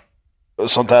mycket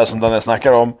sånt här som Danne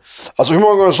snackar om. Alltså hur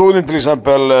många gånger såg ni till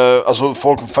exempel alltså,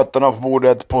 folk med fötterna på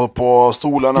bordet, på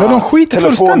stolarna, men de skiter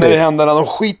telefoner i händerna, de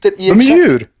skiter i exakt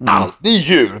djur. Allt. Det är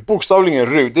djur, bokstavligen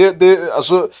rud.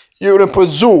 Alltså, djuren på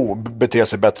ett zoo beter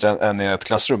sig bättre än i ett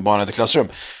klassrum, barnen i ett klassrum.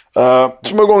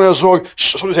 Så många gånger jag såg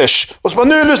som du säger, och så bara,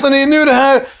 nu lyssnar ni, nu är det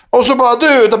här, och så bara,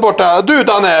 du där borta, du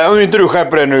Danne, om inte du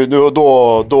skärper dig nu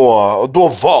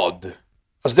då vad?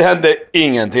 Alltså det händer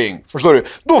ingenting, förstår du?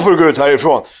 Då får du gå ut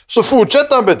härifrån. Så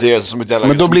fortsätter han bete sig som ett jävla...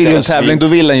 Men då blir det en tävling, då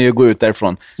vill han ju gå ut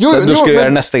därifrån. Så du ska göra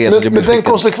nästa grej. Men den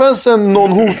konsekvensen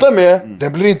någon hotar med,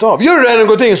 den blir inte av. Gör du det en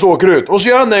gång till så åker du ut, och så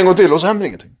gör han det en gång till och så händer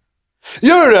ingenting.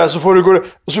 Gör du det så får du gå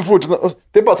och så fortsätter.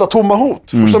 Det är bara att ta tomma hot.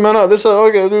 Förstår du vad jag menar? Det är så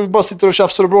okay, du bara sitter och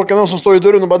tjafsar och bråkar. Någon som står i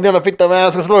dörren och bara jävla fitta,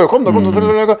 jag ska slå dig. Kom, det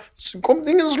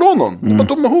är ingen som slår någon. Det är bara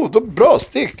tomma hot. Bra,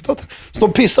 stick. Så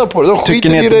de pissar på det. De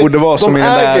skiter i det. Borde vara som de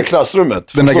äger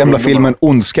klassrummet. Den där gamla filmen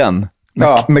Ondskan.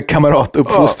 Med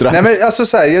kameratuppfostran. Nej, men alltså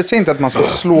så här, jag säger inte att man ska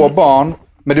slå barn.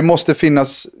 Men det måste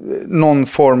finnas någon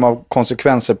form av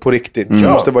konsekvenser på riktigt. Det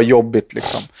måste vara jobbigt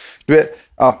liksom. Du vet,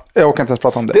 jag orkar inte ens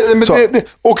prata om det.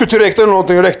 Åker till rektorn eller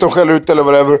någonting och rektorn skäller ut eller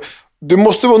whatever. Det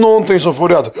måste vara någonting som får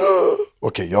det att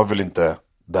okej, jag vill inte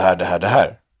det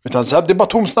här. Utan så här, det är bara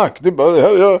tomsnack. Det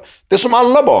är som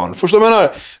alla barn. Förstår du vad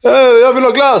jag menar? Jag vill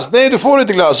ha glass. Nej, du får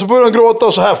inte glass. Så börjar de gråta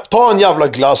och så här. Ta en jävla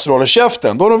glass och håll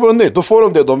käften. Då har de vunnit. Då får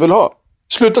de det de vill ha.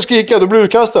 Sluta skrika, då blir du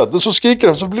utkastad. Så skriker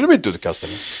de så blir de inte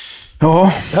utkastade.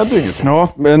 Ja, det händer ingenting. Ja,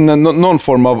 men någon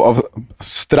form av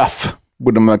straff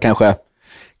borde man kanske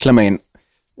klämma in.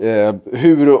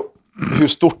 Hur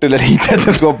stort eller litet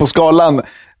det ska vara på skalan,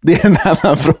 det är en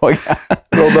annan fråga.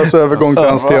 Roddas övergång till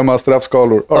hans tema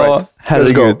straffskalor. All right.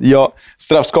 Herregud. Ja,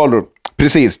 straffskalor.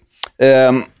 Precis.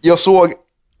 Jag såg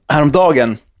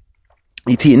häromdagen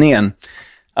i tidningen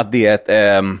att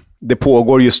det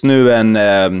pågår just nu en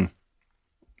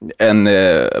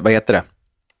vad heter det?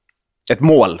 Ett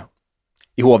mål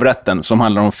i hovrätten som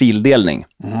handlar om fildelning.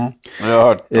 Jag har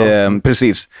hört.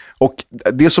 Precis. Och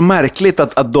det är så märkligt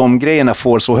att de grejerna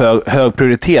får så hög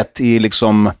prioritet i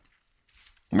liksom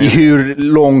i hur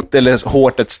långt eller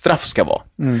hårt ett straff ska vara.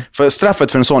 För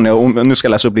straffet för en sån, nu ska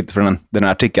jag läsa upp lite från den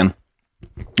här artikeln.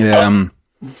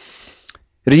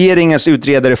 Regeringens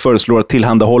utredare föreslår att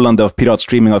tillhandahållande av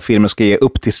piratstreaming av filmer ska ge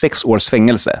upp till 6 års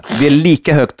fängelse. Det är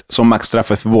lika högt som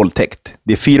maxstraffet för våldtäkt.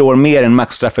 Det är 4 år mer än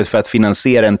maxstraffet för att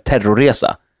finansiera en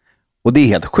terrorresa. Och det är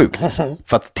helt sjukt.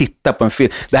 För att titta på en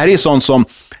film. Det här är sånt som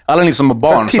alla ni som har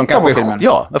barn som kanske...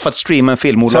 Ja, för att streama en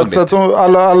film olagligt. Så att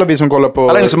alla vi som kollar på...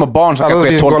 Alla ni som har barn som kanske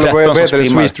är 12-13 vad heter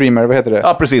det? Streamer, vad heter det?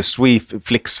 Ja, precis.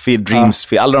 Flix, Feed, Dreams,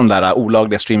 alla de där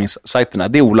olagliga streaming-sajterna.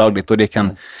 Det är olagligt och det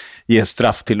kan ge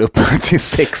straff till upp till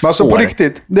 6 år. Alltså på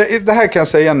riktigt, det här kan jag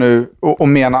säga nu och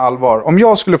mena allvar. Om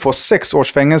jag skulle få 6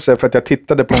 års fängelse för att jag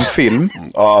tittade på en film,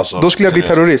 då skulle jag bli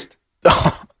terrorist.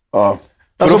 Ja.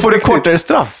 Alltså får du kortare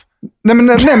straff?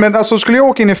 Nej men alltså skulle jag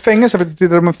åka in i fängelse för att jag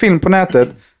tittade på en film på nätet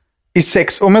i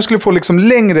 6, om jag skulle få liksom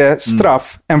längre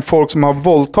straff än folk som har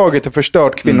våldtagit och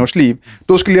förstört kvinnors liv,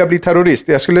 då skulle jag bli terrorist.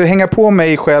 Jag skulle hänga på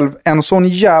mig själv en sån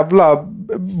jävla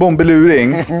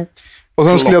bombeluring och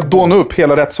sen skulle jag dåna upp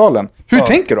hela rättssalen. Hur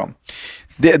tänker de?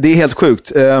 Det är helt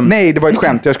sjukt. Nej, det var ett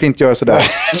skämt. Jag ska inte göra sådär.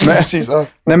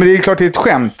 Nej, men det är klart det är ett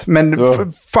skämt. Men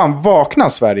fan, vakna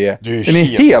Sverige. Den är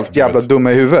helt jävla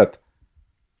dumma i huvudet.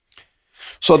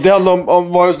 Så det handlar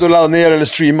om vare sig du laddar ner eller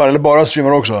streamar, eller bara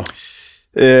streamar också?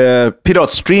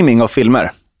 Piratstreaming av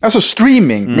filmer. Alltså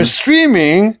streaming. Men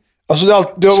streaming, alltså det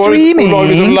har varit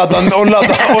olagligt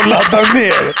att ladda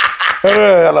ner.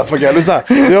 Jävla fuck, lyssna.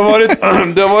 Det har varit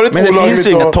men det olagligt finns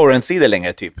ju inga torrent-sidor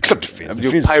längre typ. Klart det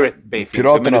finns. Pirate Bay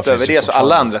finns, men utöver det så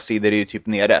alla andra sidor är ju typ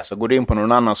nere. Så går du in på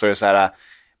någon annan så är det så här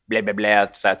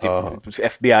så här typ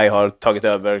FBI har tagit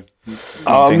över.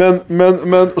 Ja,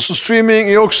 men så streaming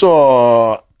är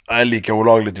också lika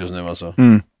olagligt just nu alltså.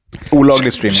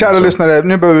 Olaglig streaming. Kära lyssnare,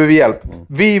 nu behöver vi hjälp.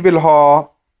 Vi vill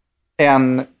ha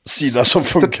en sida som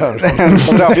funkar.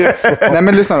 Nej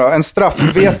men lyssna då, en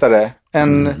straffvetare,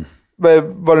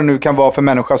 vad det nu kan vara för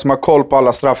människa som har koll på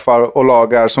alla straffar och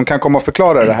lagar som kan komma och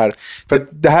förklara det här. För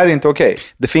det här är inte okej.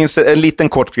 Det finns en liten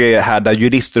kort grej här där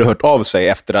jurister har hört av sig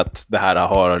efter att det här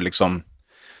har liksom,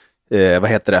 vad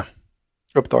heter det?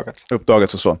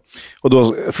 Uppdagats och så. Och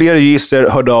då flera jurister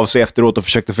hörde av sig efteråt och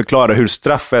försökte förklara hur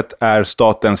straffet är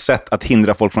statens sätt att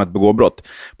hindra folk från att begå brott.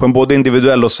 På en både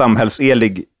individuell och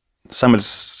samhällsenlig.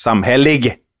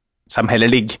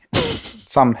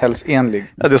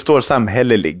 Ja, det står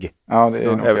samhällelig. Ja, det är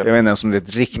nog fel. Jag vet inte ens om det är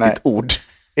ett riktigt ord.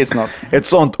 It's not. Ett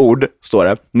sånt ord står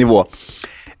det, nivå.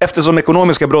 Eftersom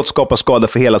ekonomiska brott skapar skada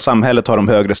för hela samhället har de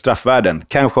högre straffvärden.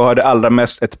 Kanske har det allra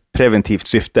mest ett preventivt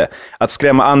syfte. Att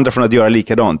skrämma andra från att göra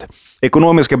likadant.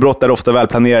 Ekonomiska brott är ofta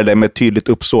välplanerade med tydligt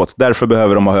uppsåt. Därför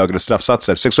behöver de ha högre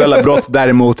straffsatser. Sexuella brott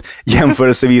däremot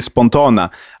jämförelsevis spontana.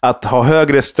 Att ha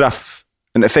högre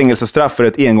fängelsestraff för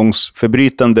ett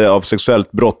engångsförbrytande av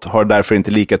sexuellt brott har därför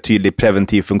inte lika tydlig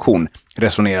preventiv funktion,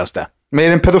 resoneras det. Men är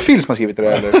det en pedofil som har skrivit det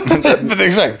där, eller?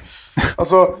 Exakt.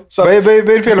 Alltså, så vad är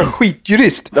det för jävla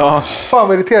skitjurist? Ja. Fan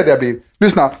vad irriterad jag blir.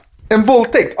 Lyssna, en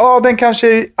våldtäkt, den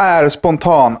kanske är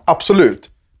spontan, absolut.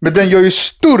 Men den gör ju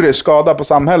större skada på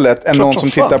samhället än någon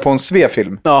som tittar på en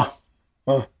svefilm. Ja.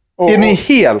 Är ni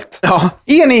helt? Ja.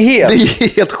 Är ni helt? Det är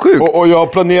helt sjukt. Och jag har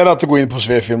planerat att gå in på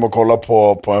svefilm och kolla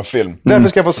på en film. Därför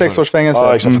ska jag få 6 års fängelse.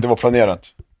 Ja, exakt, för det var planerat.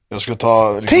 Jag skulle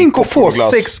ta... Liksom, tänk att få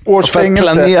 6 års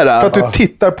fängelse för att du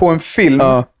tittar på en film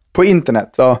på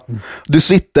internet. Ja. Du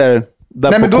sitter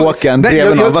där på kåken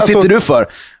bredvid någon. Vad sitter du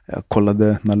för? Jag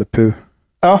kollade Nalle Puh.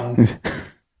 Ja.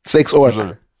 6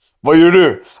 år. Vad gör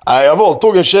du? Nej, jag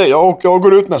våldtog en tjej. Jag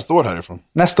går ut nästa år härifrån.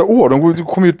 Nästa år? De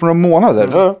kommer ut på några månader.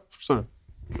 Ja, förstår du.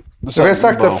 Jag har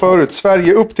sagt det förut.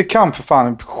 Sverige upp till kamp för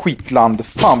fan. Skitland.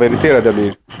 Fan vad irriterad jag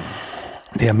blir.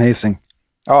 Det är amazing.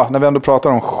 Ja, när vi ändå pratar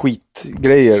om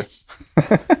skitgrejer.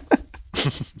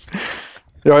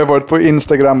 Jag har ju varit på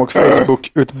Instagram och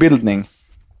Facebook-utbildning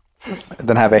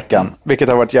den här veckan. Vilket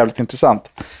har varit jävligt intressant.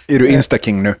 Är du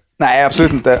Insta-king nu? Nej,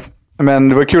 absolut inte. Men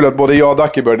det var kul att både jag och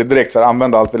Ducky började direkt så här,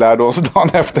 använda allt vi lärde oss dagen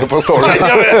efter på stories.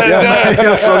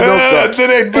 Jag såg det också.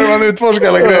 Direkt började man utforska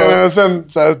alla grejer. Och sen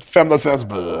så här, 5 dagar sen så...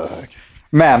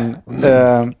 Men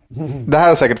det här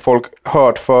har säkert folk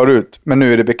hört förut. Men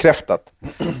nu är det bekräftat.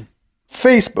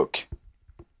 Facebook.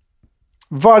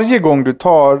 Varje gång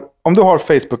om du har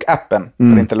Facebook-appen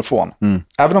på din telefon.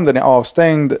 Även om den är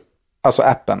avstängd, alltså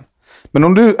appen. Men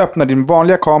om du öppnar din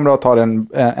vanliga kamera och tar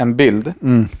en bild,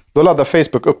 då laddar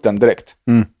Facebook upp den direkt.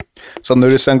 Så när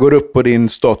du sen går upp på din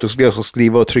statusgrej och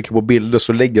skriver och trycker på bilder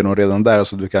så lägger de redan där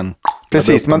så du kan...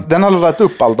 Precis, men den har laddat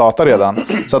upp all data redan.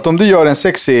 Så att om du gör en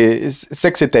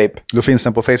sexy tape... Då finns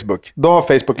den på Facebook. Då har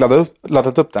Facebook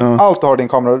laddat upp den. Allt du har din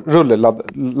kamerarulle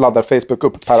laddar Facebook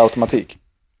upp per automatik.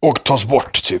 Och tas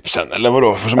bort typ sen, eller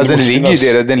vadå? Alltså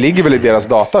den ligger väl i deras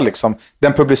data liksom.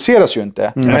 Den publiceras ju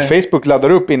inte. Men Facebook laddar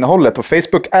upp innehållet och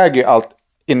Facebook äger ju allt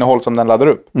innehåll som den laddar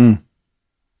upp.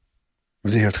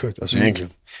 Det är helt sjukt, alltså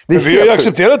egentligen. Men vi har ju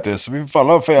accepterat det, så vi får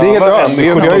alla för alla vi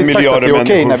har ju sagt att det är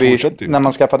okej när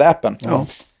man skaffade appen. Ja.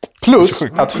 Plus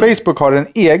att Facebook har en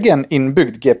egen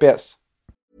inbyggd GPS.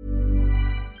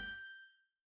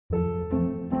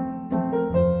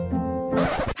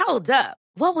 Hold up.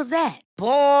 What was that?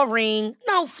 Boring.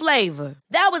 No flavor.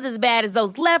 That was as bad as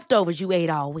those leftovers you ate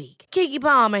all week. Keke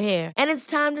Palmer here. And it's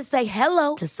time to say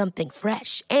hello to something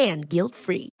fresh and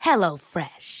guilt-free. Hello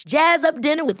Fresh. Jazz up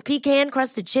dinner with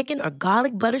pecan-crusted chicken or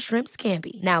garlic butter shrimp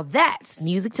scampi. Now that's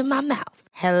music to my mouth.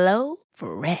 Hello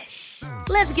Fresh.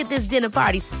 Let's get this dinner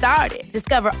party started.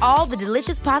 Discover all the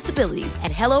delicious possibilities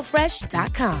at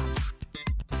hellofresh.com.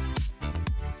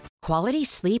 Quality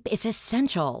sleep is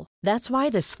essential. That's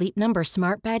why the Sleep Number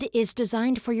Smart Bed is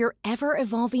designed for your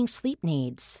ever-evolving sleep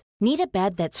needs. Need a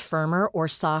bed that's firmer or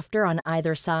softer on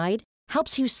either side?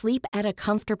 Helps you sleep at a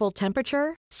comfortable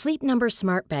temperature? Sleep Number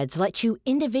Smart Beds let you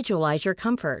individualize your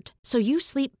comfort, so you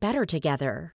sleep better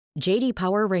together. J.D.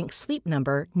 Power ranks Sleep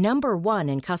Number #1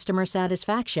 in customer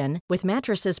satisfaction with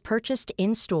mattresses purchased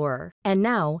in-store. And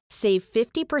now, save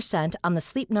 50% on the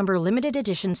Sleep Number Limited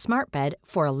Edition Smart Bed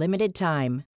for a limited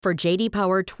time. For J.D.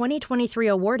 Power 2023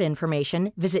 award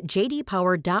information, visit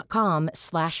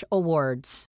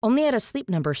jdpower.com/awards. Only at a Sleep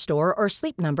Number store or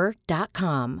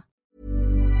sleepnumber.com.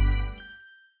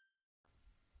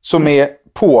 Som är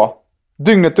på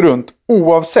dygnet runt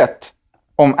oavsett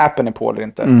om appen är på eller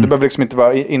inte. Du behöver liksom inte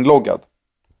vara inloggad.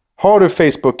 Har du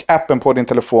Facebook-appen på din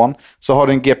telefon så har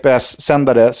du en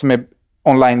GPS-sändare som är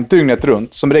online dygnet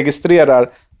runt som registrerar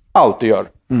allt du gör.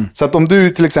 Så att om du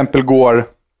till exempel går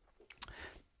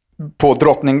på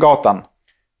Drottninggatan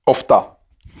ofta,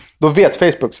 då vet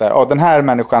Facebook så här, den här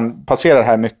människan passerar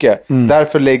här mycket.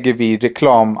 Därför lägger vi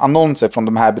reklamannonser från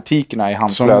de här butikerna i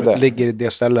hans flöde. Som ligger i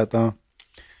det stället. Ja.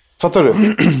 Fattar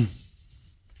du?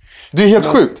 Det är helt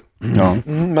sjukt. Ja.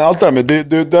 Men allt det här med,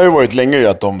 det har ju varit länge ju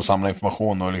att de samlar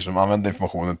information och liksom använder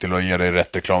informationen till att ge dig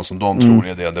rätt reklam som de tror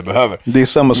är det behöver. Det är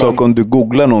samma sak om du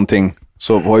googlar någonting,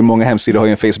 så har ju många hemsidor har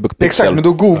ju en Facebook-pixel. Exakt, men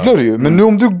då googlar du ju. Men nu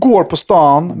om du går på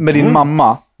stan med din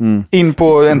mamma in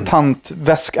på en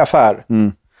tantväskaffär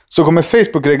så kommer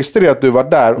Facebook registrera att du var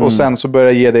där och sen så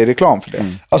börjar ge dig reklam för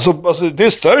det. Alltså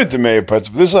det stör inte mig på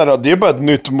ett. Det är så här, det är bara ett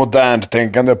nytt modernt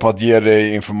tänkande på att ge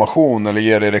dig information eller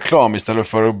ge dig reklam istället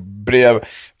för brev.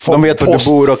 De vet var du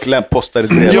bor och postar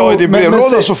det. Ja, i din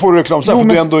brevlåda så får du reklam sen, för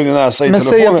du är ändå i din näsa i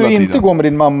telefonen. Men säg att du inte går med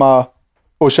din mamma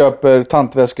och köper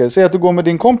tantväskor. Säg att du går med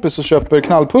din kompis och köper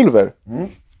knallpulver.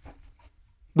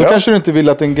 Då kanske du inte vill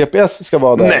att en GPS ska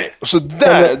vara där. Nej, så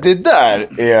där, det där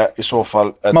är i så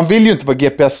fall man vill ju inte vara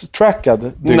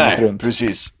GPS-trackad dygnet runt. Nej,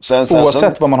 precis. Sen,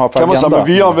 oavsett vad man har för agenda. Men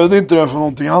vi använder inte den för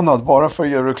någonting annat, bara för att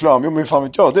ge reklam. Jo, men fan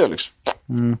vet jag det liksom.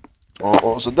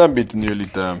 Och så den biten är ju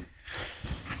lite...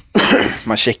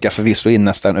 Man checkar förvisso in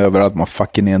nästan överallt man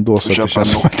fucking är ändå. Så att det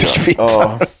känns som att det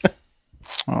kvittar.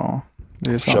 Ja,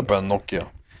 det är sant. Köpa en Nokia.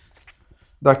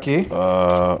 Ducky?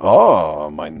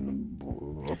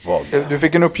 Vad? Du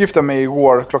fick en uppgift av mig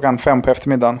igår klockan 5 på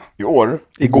eftermiddagen.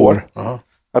 Igår.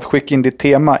 Att skicka in ditt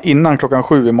tema innan klockan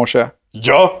 7 i morse.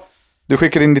 Ja. Du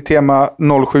skickade in ditt tema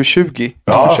 07:20 i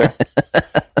morse.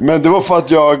 Men det var för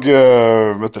att jag,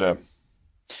 vet du det,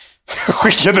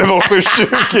 skickade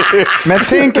 07:20. Men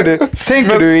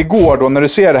tänker du igår då när du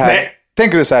ser det här? Nej.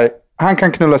 Tänker du så här, han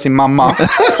kan knulla sin mamma?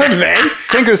 Nej.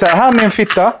 Tänker du så här, han är en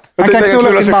fitta. Han kan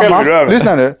knulla sin mamma.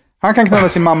 Lyssna nu. Han kan knulla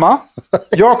sin mamma.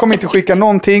 Jag kommer inte skicka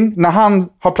någonting när han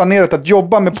har planerat att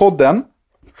jobba med podden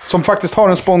som faktiskt har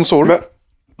en sponsor. Men,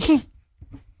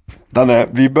 Danne,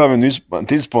 vi behöver en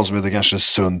till sponsor som heter kanske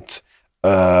Sunt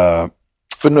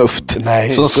Förnuft.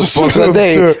 Nej, som ska sponsra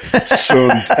dig.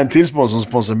 Sunt. En till sponsor som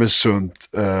sponsrar med Sunt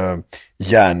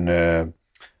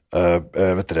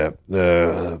vet du det?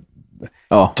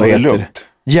 Ta det lugnt.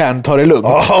 Ta det lugnt.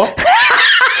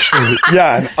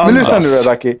 Ja. Men lyssna nu då,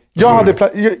 Daki. Jag hade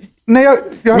Men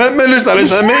lyssna.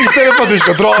 Men istället för att du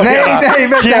ska dra nej, vänta,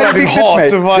 det är viktigt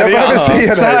för mig. Jag behöver säga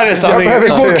det. Så här är sanningen.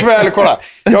 Igår kväll, kolla.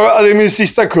 Jag hade min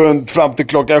sista kund fram till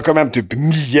klockan. Jag kom hem typ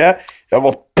 9. Jag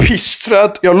var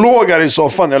pisstrött. Jag låg här i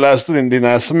soffan. Jag läste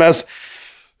dina sms.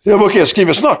 Jag var okej, jag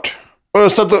skriver snart. Och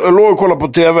jag satt och låg och kollade på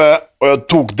tv. Och jag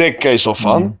tog däcka i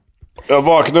soffan. Jag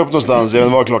vaknade upp någonstans. Jag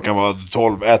var klockan var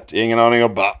 12:01. Ingen aning.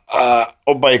 Och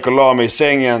bara gick och la mig i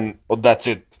sängen. Och that's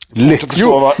it.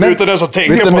 Utan det så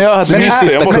tänkte jag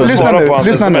på.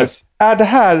 Lyssna nu. Är det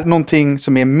här någonting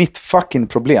som är mitt fucking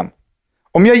problem?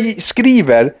 Om jag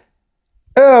skriver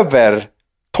över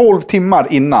 12 timmar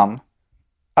innan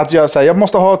att jag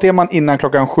måste ha teman innan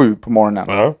klockan 7 på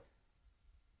morgonen.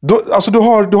 Då, alltså du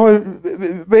har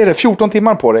vad är det, 14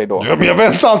 timmar på dig då? Ja, men jag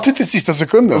väntar alltid till sista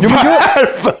sekunden. Jo, men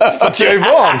för att jag är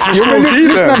van.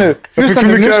 Lyssna nu. Men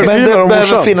det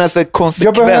behöver finnas ett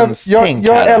konsekvenstänk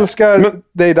här. Jag älskar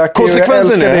dig, Daki, och jag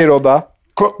älskar dig, Rodda.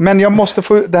 Men jag måste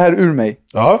få det här ur mig.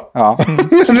 Ja.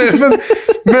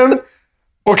 men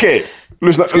okej.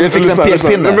 Lyssna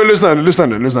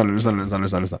nu.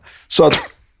 Så att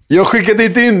Jag skickade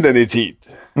inte in den i tid.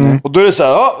 Och då är det så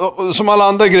här, som alla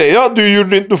andra grejer. Ja, du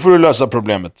gjorde inte, då får du lösa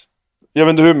problemet. Jag vet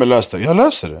inte hur man löste det. Jag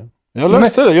löser det.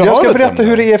 Jag ska berätta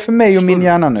hur det är för mig och min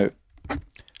hjärna nu.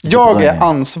 Jag är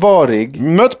ansvarig.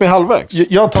 Möt mig halvvägs.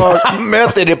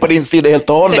 Möter det på din sida helt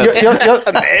och hållet.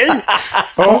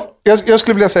 Jag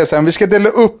skulle vilja säga så här, om vi ska dela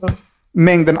upp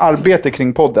mängden arbete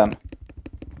kring podden,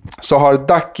 så har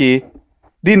Ducky,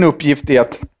 din uppgift är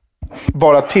att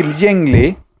vara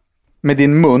tillgänglig med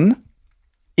din mun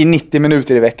i 90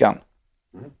 minuter i veckan.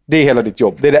 Det är hela ditt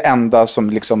jobb. Det är det enda som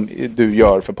liksom du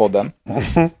gör för podden.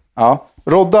 Ja.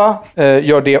 Rodda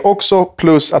gör det också,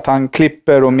 plus att han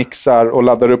klipper och mixar och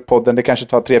laddar upp podden. Det kanske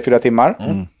tar 3-4 timmar.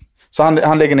 Så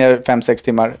han lägger ner 5-6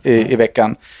 timmar i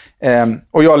veckan.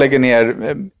 Och jag lägger ner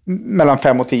mellan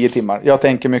 5 och 10 timmar. Jag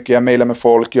tänker mycket, jag mejlar med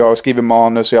folk, jag skriver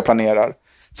manus och jag planerar.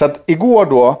 Så att igår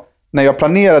då, när jag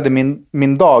planerade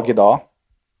min dag idag,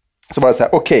 så var det så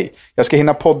här, okej, jag ska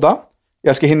hinna podda.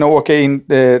 Jag ska hinna åka in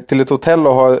till ett hotell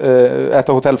och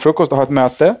äta hotellfrukost och ha ett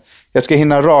möte. Jag ska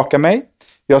hinna raka mig.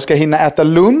 Jag ska hinna äta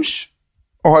lunch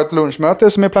och ha ett lunchmöte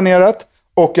som är planerat.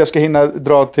 Och jag ska hinna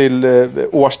dra till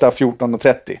Årsta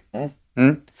 14:30.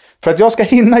 För att jag ska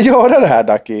hinna göra det här,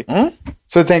 Ducky.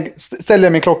 Så ställer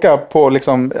jag min klocka på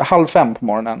liksom 4:30 på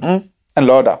morgonen. En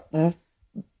lördag.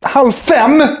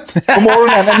 4:30 på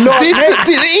morgonen en lördag.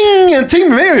 Det är ingenting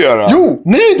med mig att göra. Jo.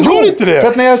 Nej, du har inte det. För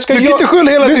att när jag ska du kan inte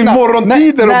skylla hela din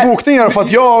morgontider och bokningar för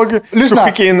att jag ska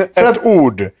skicka in ett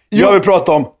ord. Jag vill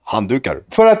prata om handdukar.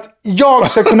 För att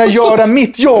jag ska kunna göra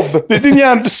mitt jobb. Det är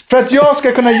din för att jag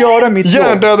ska kunna göra mitt jobb.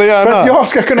 Hjärndöda hjärna. För att jag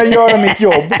ska kunna göra mitt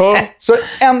jobb. Så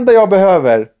det enda jag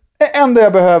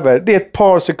behöver, det är ett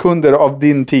par sekunder av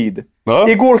din tid.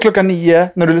 Igår 9:00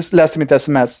 när du läste mitt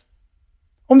sms.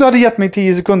 Om du hade gett mig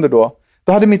 10 sekunder då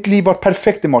hade mitt liv varit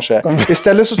perfekt i morse.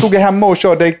 Istället så stod jag hemma och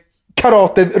körde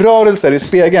karate-rörelser i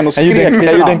spegeln och skrek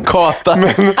jag gjorde en kata.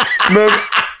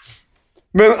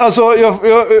 Men alltså,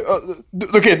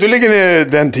 okej, du lägger ner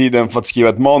den tiden för att skriva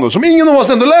ett manus som ingen av oss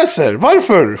ändå läser.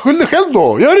 Varför? Skyll dig själv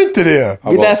då. Gör inte det.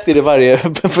 Vi läste det varje,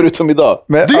 förutom idag.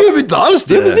 Men, det gör vi inte alls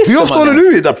det. Hur ofta håller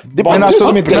du i det? Men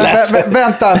alltså,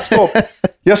 vänta, stopp.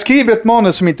 Jag skriver ett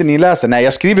manus som inte ni läser. Nej,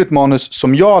 jag skriver ett manus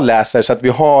som jag läser så att vi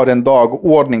har en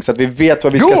dagordning, så att vi vet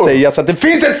vad vi ska säga, så att det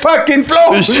finns ett fucking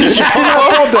flow i den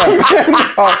här podden.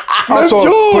 Alltså,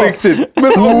 på riktigt.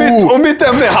 Men om mitt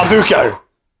ämne är handdukar,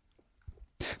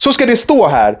 så ska det stå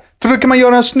här. För då kan man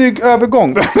göra en snygg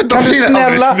övergång. Kan du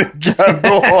snälla?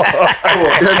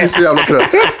 Jag blir så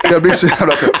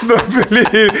jävla trött.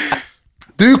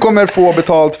 Du kommer få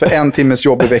betalt för 1 timmes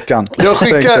jobb i veckan. Jag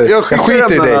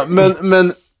skiter i dig.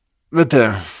 Men vet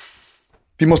du,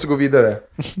 vi måste gå vidare.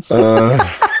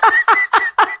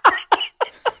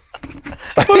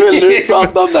 Vad vill du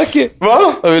prata om, Ducky?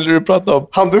 Va? Vad vill du prata om?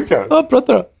 Handdukar? Ja,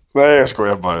 prata då. Nej, jag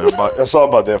skojar bara. Jag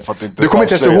sa bara det för att inte. Du kommer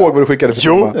inte ens ihåg vad du skickade för.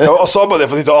 Jo, jag sa bara det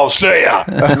för att inte avslöja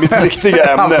mitt riktiga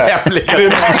ämne.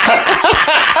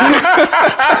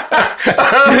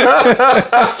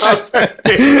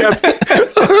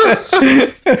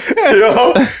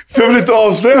 Ja, för jag vill inte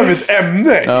avslöja mitt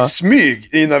ämne i smyg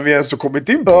innan vi ens har kommit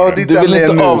in på det. Du vill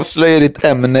inte avslöja ditt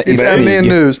ämne i smyg. Ämne är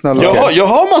nu, snälla. Jag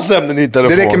har massa ämnen i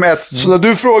telefon. Det räcker med ett. Så när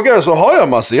du frågar så har jag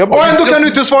massa. Och ändå kan du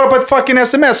inte svara på ett fucking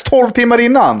sms 12 timmar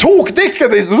innan.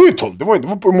 Tokdäckade. Det var ju 12. Det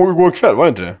var på igår kväll, var det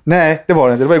inte det? Nej, det var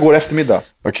det inte. Det var igår eftermiddag.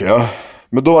 Okej, ja.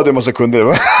 Men då hade jag en massa kunder,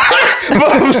 va?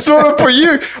 Vad står det på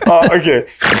ljud? Ja, okej.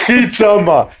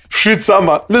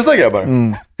 Skitsamma. Lyssna,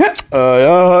 grabbar.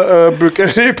 Jag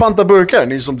brukar panta burkar,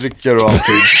 ni som dricker och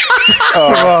allting.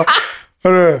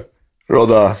 Hörru,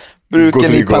 Rodda. Brukar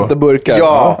ni panta burkar?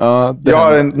 Ja, jag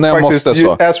har en, faktiskt,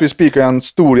 as we speak, har jag en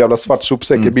stor jävla svart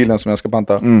sopsäck i bilen som jag ska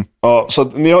panta. Ja, så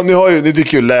att ni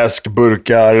dricker ju läsk,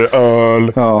 burkar,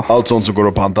 öl, allt sånt som går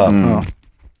att panta.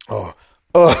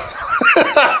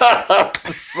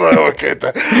 Så jag orkar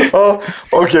inte.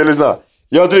 Okej, lyssna.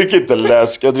 Jag dricker inte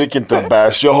läsk, jag dricker inte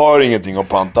bärs, jag har ingenting att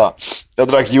panta. Jag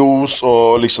drack juice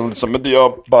och liksom men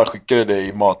jag bara skickade det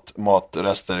i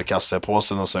matrester i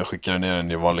kassapåsen och sen skickade ner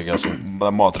den i vanliga, så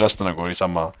matresterna går i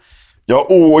samma. Jag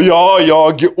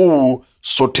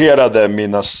sorterade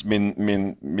min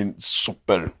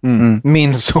sopor.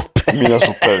 Min sopor. Mina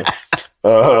sopor.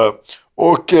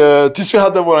 Och tills vi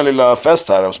hade vår lilla fest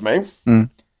här hos mig.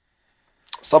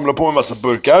 Samlade på en massa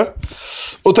burkar.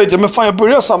 Och tänkte jag, men fan, jag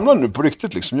börjar samla nu på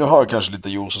riktigt liksom. Jag har kanske lite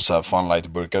juice och så här Fun Light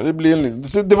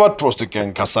burkar. Det var 2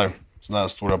 stycken kassar. Såna här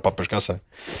stora papperskassar.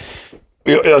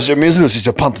 Jag minns inte sist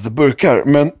jag pantade burkar.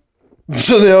 Men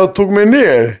så när jag tog mig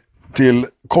ner till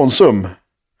Konsum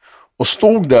och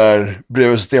stod där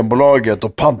bredvid Systembolaget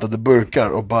och pantade burkar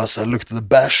och bara så här luktade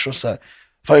bärs och så här.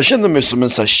 Fan, jag kände mig som en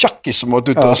sån här tjackis som har varit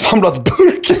ute och samlat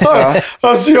burkar.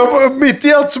 Alltså jag bara, mitt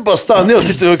i allt så bara stannade jag och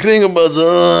tittade omkring och bara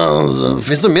så,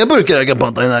 finns det mer burkar jag kan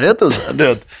panta i närheten? Så här, du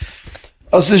vet.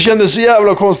 Alltså det kändes så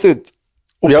jävla konstigt.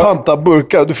 Och panta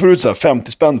burkar, du får ut så här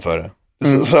 50 spänn för det.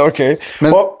 Så okej.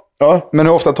 Men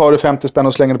hur ofta tar du 50 spänn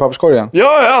och slänger det i papperskorgen?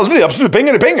 Ja, aldrig. Absolut.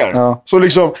 Pengar är pengar. Ja. Så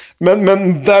liksom,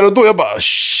 men där och då jag bara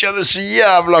kände så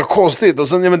jävla konstigt. Och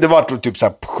sen, det var typ så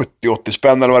här 70-80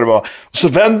 spänn eller vad det var. Och så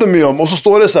vänder mig om och så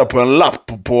står det så här på en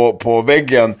lapp på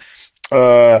väggen.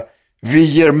 Vi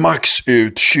ger max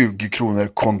ut 20 kronor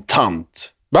kontant.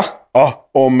 Va? Ja,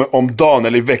 om dagen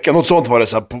eller i veckan. Något sånt var det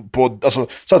så här alltså,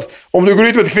 så att om du går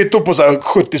ut med ett kvitto på så här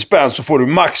 70 spänn så får du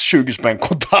max 20 spänn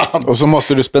kontant. Och så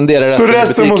måste du spendera resten i butiken.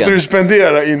 Så resten måste du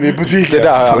spendera in i butiken. Det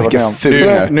där har jag aldrig varit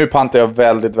med om. Nu pantar jag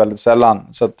väldigt, väldigt sällan.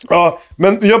 Så att... Ja,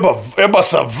 men jag bara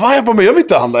så här, jag vill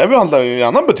inte handla. Jag vill handla i en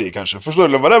annan butik kanske. Förstår du?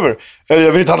 Eller whatever. Eller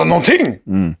jag vill inte handla någonting.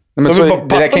 Men så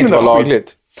det räcker inte vara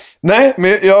lagligt. Nej,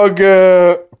 men jag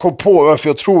kom på varför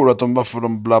jag tror att varför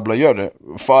de bla gör det.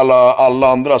 För alla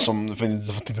andra som, för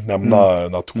att inte nämna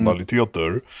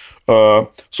nationaliteter,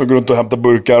 som går runt och hämtar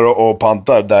burkar och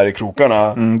pantar där i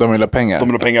krokarna. De vill ha pengar. De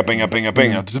vill ha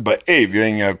pengar. Du typ bara, vi har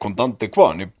inga kontanter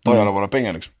kvar. Ni tar alla våra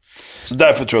pengar liksom. Så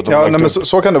därför tror jag att de men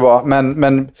så kan det vara.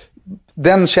 Men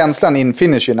den känslan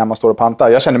infinner sig när man står och pantar.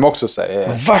 Jag känner mig också så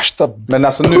här, värsta. Men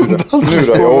alltså nu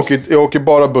då jag åker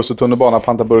bara buss och tunnelbana och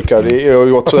pantar burkar. Det har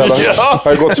gått så jävla,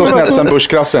 har gått så snett sen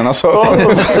börskraschen alltså.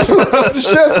 Det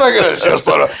känns faktiskt.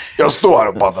 Jag står här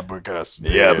och pantar burkar. Alltså.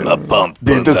 Jävla pant.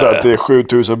 Det är inte så att det är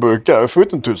 7000 burkar. Jag får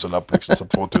ut en 1000-lapp liksom, så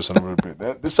 2000.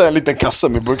 Det är så en liten kassa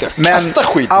med burkar. Kasta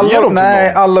skit.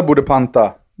 Alla borde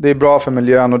panta. Det är bra för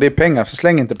miljön och det är pengar. Så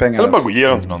släng inte pengar. Eller bara gå och ge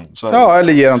dem till någon. Ja,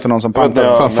 eller ge dem till någon som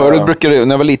pantar. Förut brukade,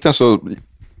 när jag var liten så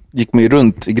gick man ju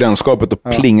runt i grannskapet och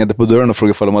plingade på dörren och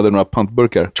frågade om de hade några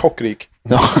pantburkar. Tjockrik.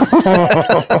 Ja.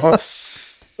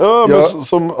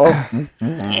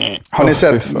 Har ni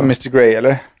sett Mr. Grey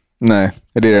eller? Nej,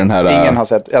 det är den här... Ingen har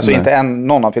sett. Alltså inte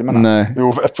någon av filmerna. Nej.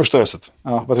 Jo, första har jag sett.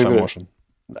 Ja, vad tycker du? 5 år sedan.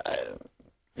 Nej.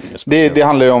 Det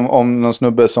handlar ju om någon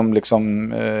snubbe som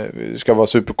liksom ska vara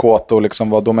superkåt och liksom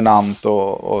vara dominant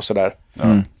och sådär.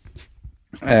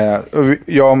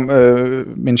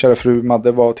 Min kära fru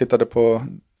Madde var och tittade på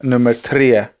nummer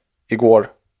 3 igår.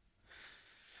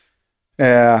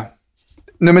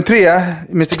 Nummer 3,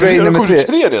 Mr. Grey nummer 3.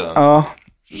 Redan? Ja,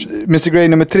 Mr. Grey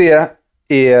nummer 3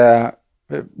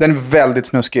 den är väldigt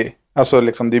snuskig. Alltså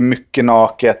liksom det är mycket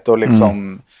naket och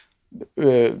liksom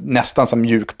nästan som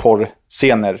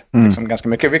mjukporr-scener. Liksom ganska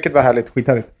mycket, vilket var härligt,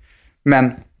 skithärligt.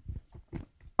 Men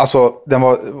alltså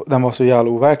den var så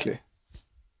jävla overklig.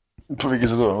 På vilket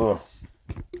sätt då?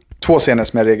 2 scener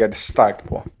som jag reagerade starkt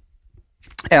på.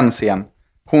 En scen.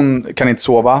 Hon kan inte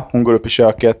sova. Hon går upp i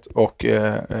köket och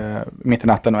mitt i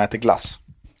natten och äter glass.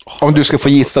 Om du ska få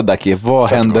gissa, Daki, vad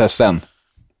händer sen?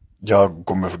 Jag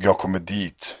kommer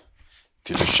dit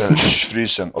till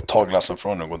frysen och tar glassen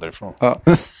från den och går därifrån. Ja.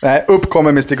 Nej, upp kommer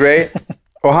Mr. Grey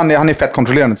och han är fett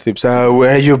kontrollerande typ så här,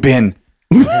 where have you been?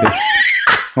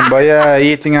 Hon bara, yeah,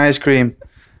 eating ice cream.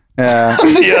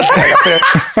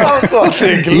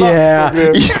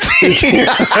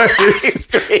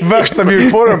 Värsta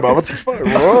mjukporren bara, what the fuck?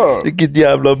 Wow. Vilket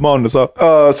jävla manus.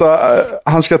 Så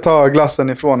han ska ta glassen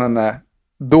ifrån henne.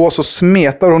 Då så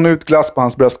smetar hon ut glass på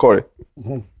hans bröstkorg.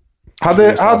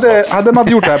 Hade man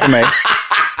gjort det här på mig?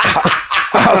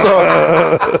 Alltså,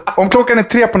 om klockan är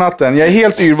 3 på natten, jag är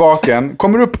helt yrvaken,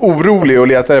 kommer upp orolig och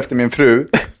letar efter min fru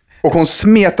och hon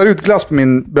smetar ut glass på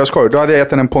min bröstkorg, då hade jag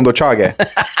gett henne en Pondo Chage.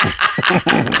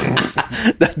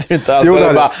 Det är inte alls. Jo,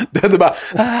 du hade bara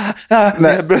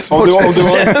nej,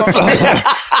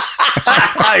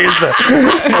 just det.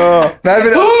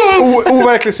 Nej,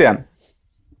 overklig scen.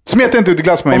 Smeta inte ut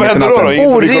glass på mig mitt i natten.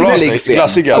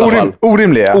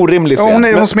 Orimlig scen.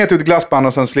 Hon smet ut glass på honom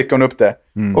och sen slickade hon upp det.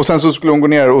 Och sen så skulle hon gå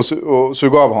ner och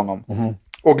suga av honom.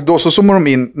 Och då så zoomar de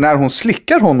in när hon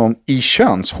slickar honom i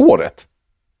könshåret.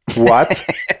 What?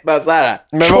 Bara så här.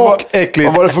 Tjock, äckligt.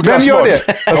 Vad var det för glassmak?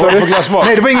 Alltså,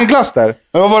 nej, det var ingen glass där.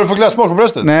 Men vad var det för glassmak på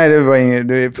bröstet? Nej, det var ingen.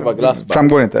 Det var glass.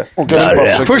 Framgår inte.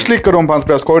 Först slickade hon på hans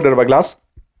bröstkorg där det var glass.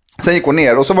 Sen gick hon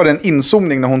ner och så var det en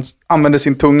inzoomning när hon använde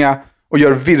sin tunga och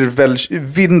gör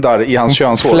virvelvindar i hans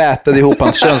könshår. Flätade ihop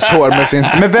hans könshår med sin...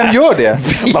 Men vem gör det?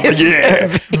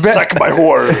 Suck my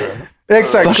hår.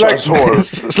 Exakt.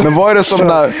 Men vad är det som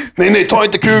när... Nej, ta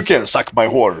inte kuken. Suck my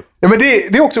hår. Ja, men det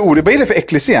är också ordet. Vad är det för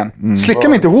äcklig scen? Slicka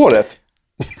mig inte i håret.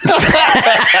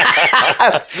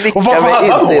 Slicka mig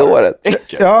inte i håret.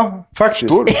 Ja,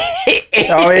 faktiskt.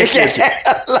 Ja, äckligt.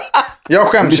 Jag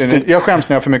skäms när jag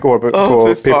har för mycket hår på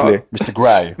Pippli. Mr.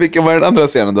 Grey. Vilken var den andra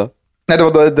scenen då? Nej, det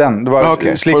var den. Det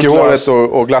var slicka håret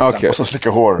och glassen. Okay. Och så slicka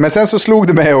hår. Men sen så slog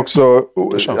det mig också,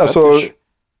 alltså,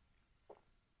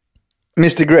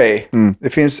 Mr. Grey. Det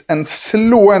finns en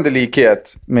slående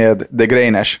likhet med The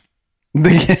Greyners.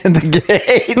 The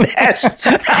Greyners.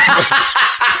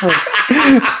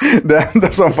 Det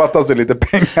enda som fattas är lite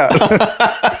pengar.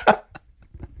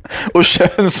 Och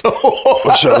könshår.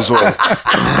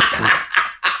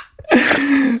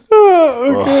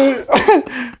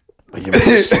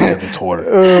 Ditt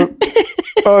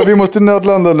hår. Vi måste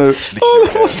nödlanda nu.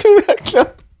 Det måste vi verkligen.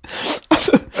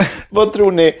 Alltså, vad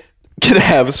tror ni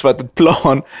krävs för att ett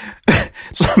plan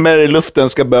som är i luften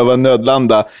ska behöva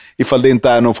nödlanda ifall det inte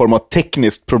är någon form av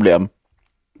tekniskt problem?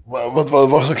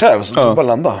 Vad som krävs? Det är bara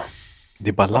landa. Det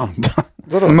är bara landa.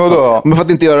 Men för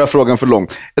att inte göra frågan för lång.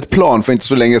 Ett plan för inte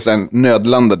så länge sedan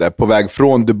nödlandade på väg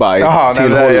från Dubai till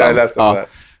Holland. Jag läste det.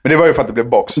 Men det var ju för att det blev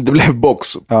box. Det blev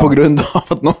box på grund av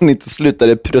att någon inte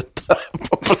slutade prutta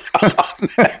på planet.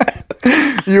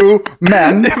 Jo,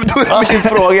 men... Då är min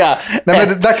fråga. Nej, men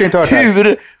det där kan jag inte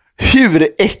höra. Hur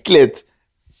äckligt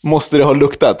måste det ha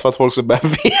luktat för att folk ska börja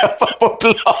veva på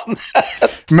planet?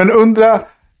 Men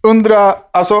undra,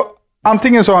 alltså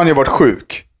antingen så har han ju varit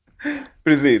sjuk.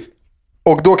 Precis.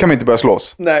 Och då kan vi inte börja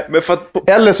slåss. Nej, men för att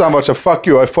eller så har han varit så fuck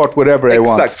you, I fought whatever I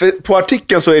want. Exakt, för på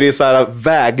artikeln så är det så här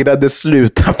vägrade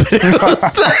sluta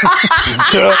prutta.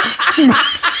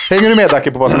 Hänger du med,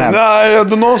 Dacke, på vad som hände? Nej,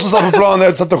 det någon som satt på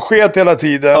planet, satt och sket hela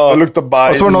tiden och luktade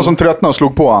bajs. Och så var det någon som tröttnade och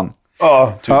slog på han.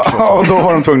 Ja, typ och då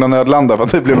var de tvungna att nödlanda för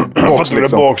att det blev box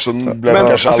liksom. Men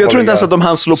alltså, jag tror inte ens att de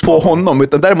hann slå på honom,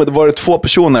 utan däremot var det 2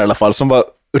 personer i alla fall som var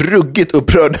ruggigt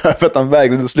upprörda för att han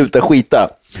vägrade sluta skita.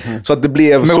 Så att det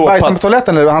blev men så pass... Men på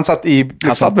toaletten, eller han satt i... Liksom...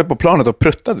 Han satt med på planet och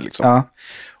pruttade liksom. Ja.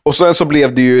 Och sen så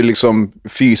blev det ju liksom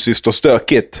fysiskt och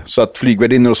stökigt. Så att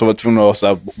flygvärdinnor och så var tvungna att så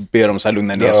här, be dem så här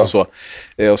lugna ner sig och så.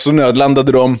 Och så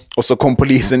nödlandade de och så kom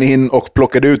polisen in och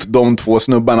plockade ut de 2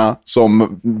 snubbarna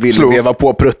som ville veva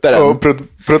på pruttaren. Och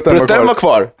pruttaren var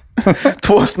kvar.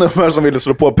 2 snubbar som ville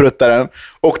slå på pruttaren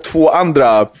och 2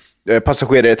 andra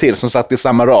passagerare till som satt i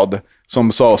samma rad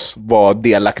som sades vara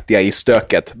delaktiga i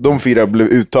stöket. De 4 blev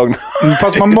uttagna.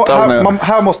 Fast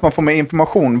här måste man få med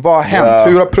information. Vad har hänt?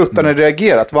 Hur har pruttaren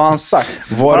reagerat? Vad har han sagt?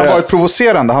 Har han varit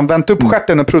provocerande? Han vänt upp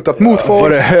stjärten och pruttat mot folk? Var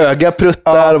det höga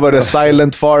pruttar? Var det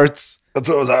silent farts? Jag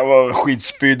tror att det var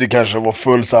skitspydig, kanske var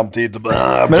full samtidigt.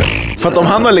 Men, för att om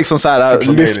han har liksom så här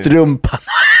lyft rumpan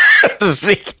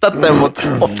riktat den mot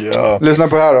folk. Lyssna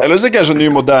på det här då. Eller så är det kanske en ny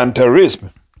modern terrorism.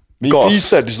 Vi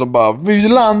fiser tills de bara, vi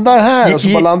landar här. Och så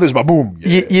bara landar det så bara boom.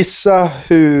 Gissa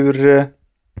hur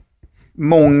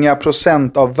många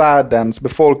procent av världens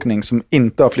befolkning som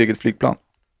inte har flugit flygplan?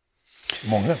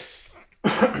 Många.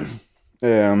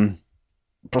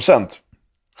 Procent?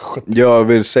 70. Jag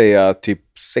vill säga typ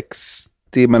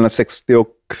 60, mellan 60 och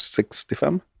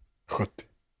 65. 70.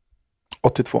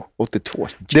 82.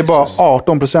 Jesus. Det är bara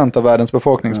 18% av världens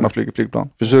befolkning som har flugit flygplan.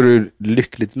 Förstår du hur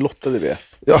lyckligt lottade vi är?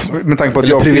 Ja, med tanke på att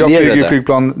jag flyger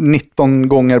flygplan 19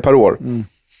 gånger per år.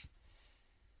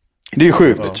 Det är ju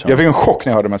sjukt. Jag fick en chock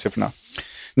när jag hörde de här siffrorna.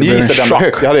 Ni gissade den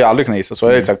högt. Jag hade ju aldrig kunnat gissa så.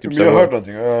 Jag har hört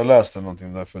någonting. Jag har läst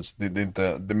någonting där först. Det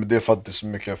är för att det är så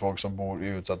mycket folk som bor i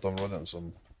utsatta områden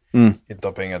som inte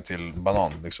har pengar till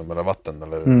banan liksom, eller vatten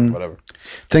eller whatever.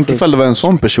 Tänk ifall det var en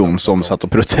sån person som satt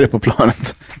och pruttade på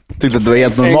planet. Tyckte att det var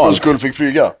helt normalt. En gång skulle fick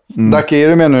flyga. Dacke, är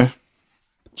du med nu?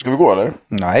 Ska vi gå eller?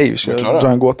 Nej, vi ska dra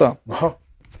en gåta.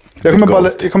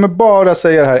 Jag kommer bara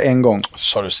säga det här en gång.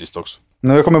 Sa du sist också?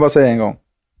 Nej, jag kommer bara säga en gång.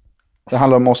 Det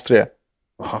handlar om oss 3.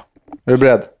 Aha. Är du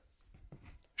beredd?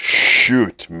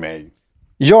 Shoot mig.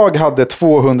 Jag hade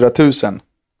 200 000.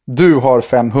 Du har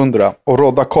 500. Och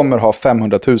Rodda kommer ha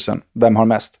 500 000. Vem har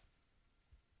mest?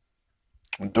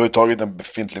 Du har ju tagit en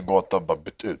befintlig gåta och bara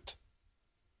bytt ut.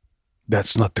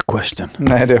 That's not the question.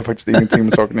 Nej, det är faktiskt ingenting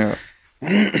med saken att göra.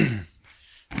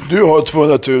 Du har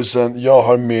 200 000, jag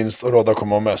har minst och Rodda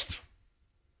kommer ha mest.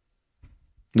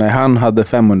 Nej, han hade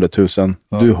 500 000. Ja.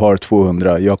 Du har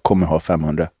 200, jag kommer ha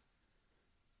 500.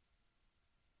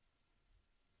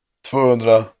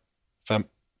 200.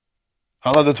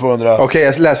 Han hade 200. Okej,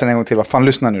 jag läser en gång till. Vad fan,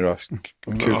 lyssna nu då.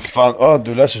 Kul. Fan,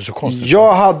 du läser så konstigt.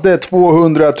 Jag hade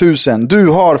 200 000. Du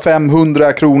har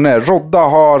 500 kronor.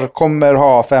 Rodda kommer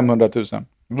ha 500 000.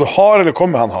 Du har eller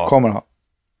kommer han ha? Kommer ha.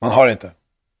 Han har inte.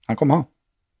 Han kommer ha.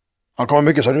 Han kommer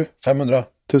mycket, sa du? 500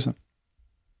 000.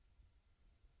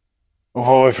 Och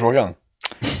vad var frågan?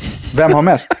 Vem har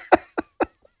mest?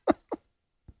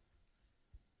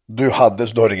 Du hade,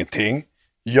 så du har ingenting.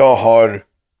 Jag har... Hur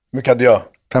mycket hade jag?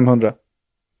 500.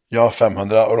 Jag har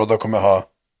 500 och Rodda kommer ha...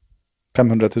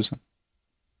 500 000.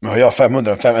 Men har jag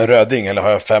 500, en röding, eller har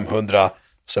jag 500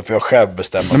 Så får jag själv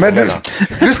bestämma. Men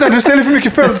lyssna, du ställer för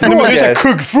mycket följdfrågor. Det är en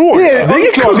kuggfråga. Det är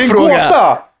ingen klart, det är en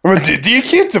gåta. Men det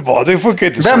kan inte vara, det funkar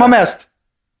inte så. Vem har mest?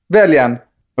 Välj en.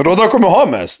 Rodda kommer ha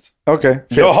mest. Okej.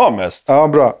 Jag har mest. Ja,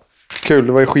 bra. Kul,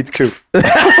 det var ju skitkul. Var det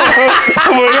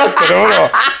rätt eller vadå?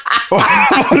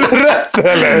 Var det rätt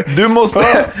eller?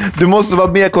 Du måste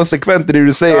vara mer konsekvent i det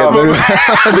du säger. Ja, men... det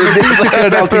tycker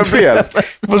jag är allting fel.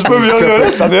 Vad ska vi göra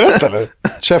rätt? Det är rätt eller?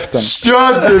 Käften. Jag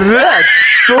inte rätt!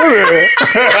 Står du?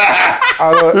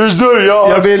 Alltså, Hur står det?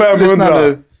 Jag vill 500. lyssna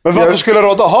nu. Men varför skulle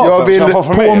Rodda ha? Jag vill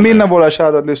påminna våra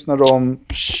kära lyssnare om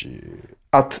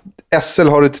att SL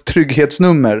har ett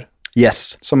trygghetsnummer.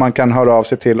 Yes. Som man kan höra av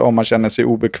sig till om man känner sig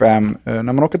obekväm när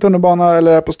man åker tunnelbana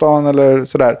eller är på stan eller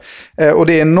sådär. Och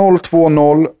det är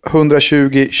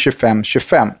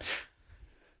 020-120-25-25.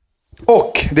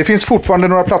 Och det finns fortfarande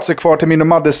några platser kvar till min och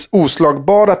Maddes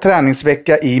oslagbara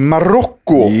träningsvecka i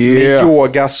Marocko. Med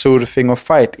yoga, surfing och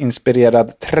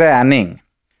fight-inspirerad träning.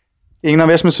 Ingen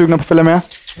av er som är sugna på att följa med?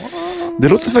 Det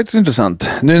låter faktiskt intressant.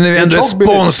 Nu när vi ändå är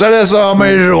sponsrade så har man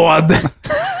ju råd.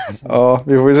 Ja,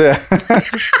 vi får ju se.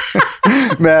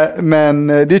 men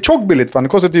det är tjockbilligt, fan. Det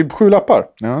kostar typ 7 lappar.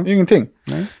 Ja. Det är ju ingenting.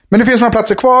 Nej. Men det finns några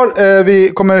platser kvar. Vi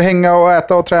kommer hänga och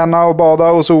äta och träna och bada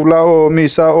och sola och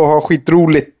mysa och ha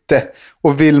skitroligt.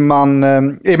 Och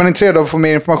är man intresserad av att få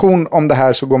mer information om det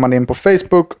här så går man in på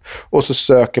Facebook och så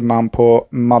söker man på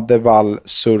Madde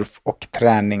surf- och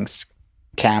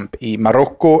träningscamp i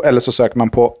Marocko, eller så söker man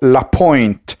på La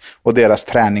Point och deras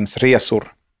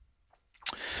träningsresor.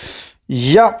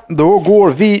 Ja, då går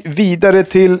vi vidare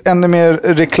till ännu mer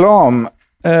reklam.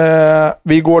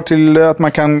 Vi går till att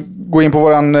man kan gå in på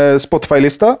våran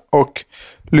Spotify-lista och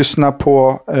lyssna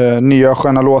på nya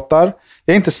sköna låtar.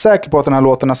 Jag är inte säker på att den här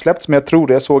låten har släppts, men jag tror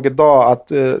det. Jag såg idag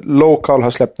att Local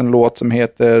har släppt en låt som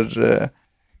heter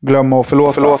Glömma och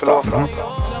förlåta.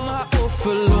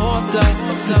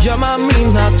 Gömma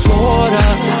mina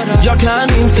tårar. Jag kan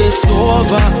inte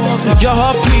sova. Jag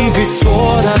har blivit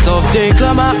sårad av dig.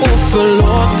 Glömma och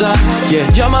förlåta.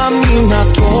 Gömma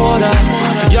mina tårar.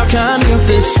 Jag kan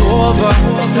inte sova.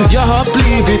 Jag har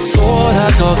blivit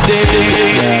sårad av dig.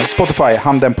 Spotify,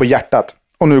 handen på hjärtat.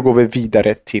 Och nu går vi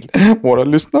vidare till våra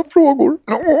lyssnarfrågor.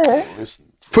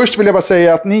 Först vill jag bara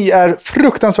säga att ni är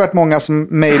fruktansvärt många som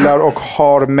mejlar och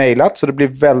har mejlat. Så det blir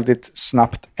väldigt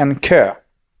snabbt en kö.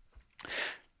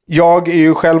 Jag är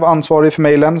ju själv ansvarig för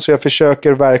mejlen, så jag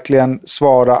försöker verkligen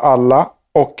svara alla.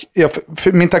 Och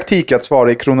min taktik är att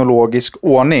svara i kronologisk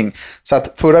ordning. Så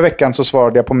att förra veckan så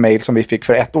svarade jag på mejl som vi fick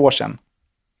för 1 år sedan.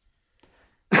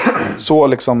 Så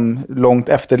liksom långt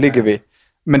efter ligger vi.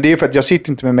 Men det är för att jag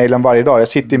sitter inte med mejlen varje dag. Jag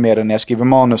sitter med den när jag skriver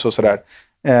manus och sådär.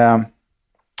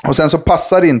 Och sen så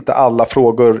passar inte alla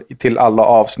frågor till alla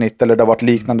avsnitt. Eller det har varit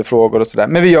liknande frågor och sådär.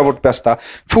 Men vi gör vårt bästa.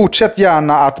 Fortsätt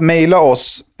gärna att mejla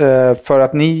oss. För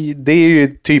att det är ju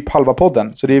typ halva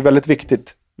podden. Så det är väldigt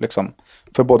viktigt liksom,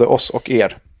 för både oss och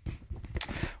er.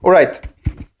 All right.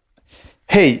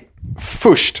 Hej.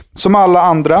 Först, som alla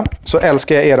andra så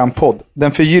älskar jag eran podd.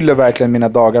 Den förgyller verkligen mina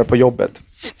dagar på jobbet.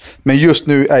 Men just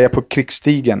nu är jag på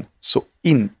krigsstigen. Så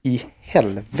in i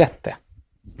helvete.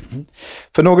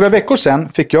 För några veckor sedan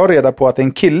fick jag reda på att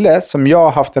en kille som jag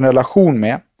haft en relation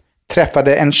med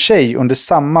träffade en tjej under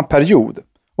samma period.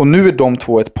 Och nu är de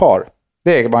två ett par.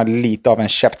 Det var lite av en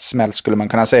käftsmäll skulle man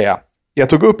kunna säga. Jag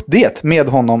tog upp det med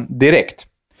honom direkt.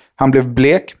 Han blev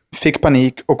blek, fick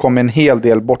panik och kom med en hel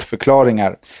del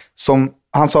bortförklaringar. Som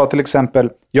han sa till exempel,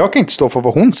 jag kan inte stå för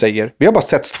vad hon säger. Vi har bara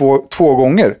setts två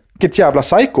gånger. Vilket jävla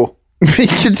psycho.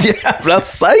 Vilket jävla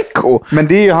psycho. Men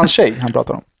det är ju hans tjej han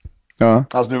pratar om. Ja.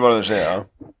 Hans nuvarande tjej,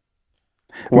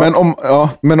 ja.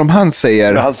 Men om han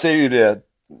säger... Men han säger ju det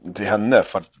till henne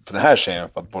för den här tjejen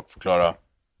för att bortförklara.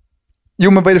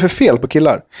 Jo, men vad är det för fel på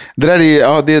killar? Det där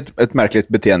är, det är ett märkligt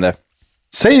beteende.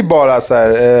 Säg bara så här,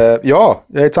 ja,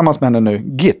 jag är tillsammans med henne nu,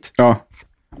 git. Ja.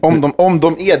 Om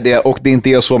de är det och det inte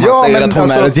är så man säger att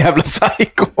hon är ett jävla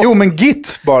psycho. Jo, men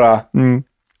git bara.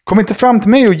 Kom inte fram till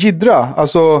mig och jiddra.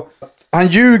 Alltså, han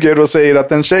ljuger och säger att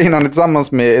den tjejen han är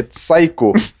tillsammans med är ett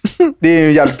psycho. Det är ju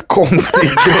en jävligt konstig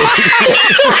grej.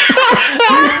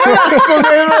 Alltså,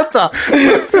 vänta.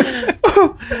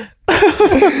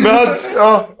 Men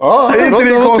är inte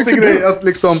det en konstig grej att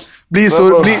liksom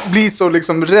bli så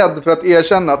liksom rädd för att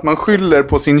erkänna att man skyller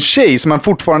på sin tjej som man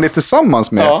fortfarande är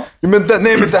tillsammans med? Ja. Men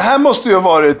det här måste ju ha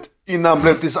varit innan han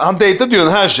blev han dejtade ju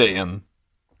den här tjejen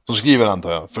som skriver,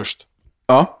 antar jag, först.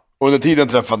 Ja. Och under tiden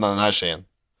träffade han den här tjejen.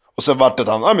 Och sen vart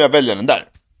det han, men jag väljer den där.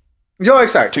 Ja,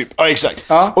 exakt. Typ, ja exakt.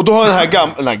 Ja. Och då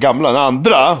har den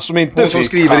andra som inte som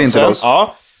skriver in till oss.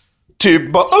 Ja.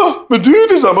 Typ bara, men du är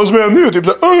tillsammans med henne nu. Typ,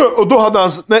 och då hade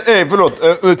han, nej förlåt,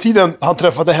 under tiden han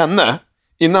träffade henne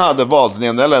innan jag hade valt den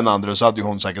ena eller den andra så hade ju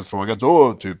hon säkert frågat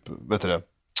då typ, vet du det?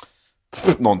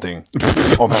 Någonting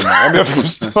om henne. Jag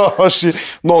fick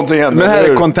någonting hände. Men här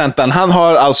är kontentan. Han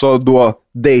har alltså då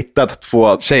dejtat 2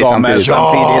 damer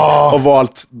samtidigt och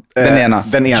valt den ena.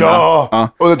 Ja.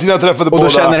 Och när jag träffade båda, då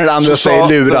känner den andra sig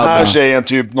lurad. Den här tjejen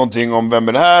typ någonting om vem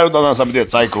är det här, och den här samtidigt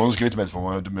psycho. Hon skrev till mig 2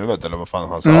 gånger ut i huvudet eller vad fan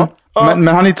han sa. Men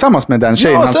han är ju tillsammans med den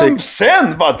tjejen. Ja,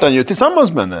 sen vart han ju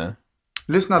tillsammans med henne.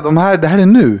 Lyssna, det här är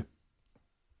nu.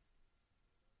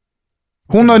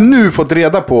 Hon har nu fått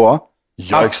reda på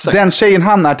att den tjejen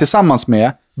han är tillsammans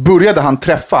med började han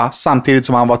träffa samtidigt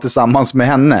som han var tillsammans med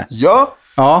henne. Ja.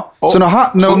 Så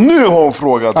nu har hon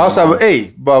frågat. Ja, så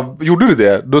här, gjorde du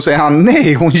det? Då säger han,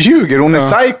 nej, hon ljuger, hon är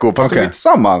psycho, fast de är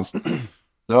tillsammans.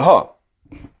 Jaha.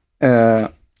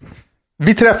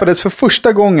 Vi träffades för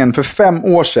första gången för 5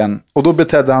 år sedan och då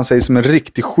betedde han sig som en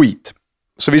riktig skit.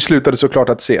 Så vi slutade såklart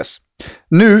att ses.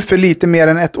 Nu, för lite mer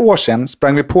än 1 år sedan,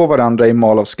 sprang vi på varandra i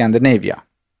Mall of Scandinavia.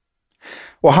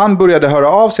 Och han började höra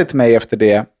av sig till mig efter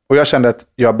det och jag kände att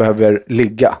jag behöver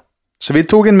ligga. Så vi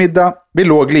tog en middag, vi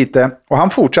låg lite och han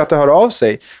fortsatte höra av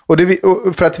sig. Och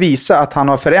för att visa att han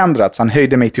har förändrats, han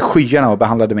höjde mig till skyarna och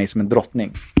behandlade mig som en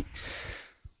drottning.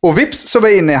 Och vips så var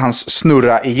jag inne i hans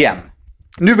snurra igen.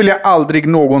 Nu vill jag aldrig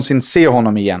någonsin se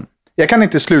honom igen. Jag kan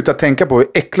inte sluta tänka på hur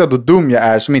äcklad och dum jag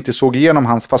är som inte såg igenom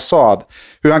hans fasad.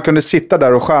 Hur han kunde sitta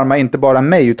där och charma inte bara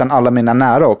mig utan alla mina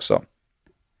nära också.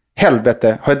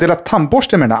 Helvete, har jag delat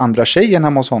tandborste med den andra tjejen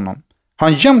hemma hos honom? Har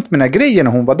han gömt mina grejer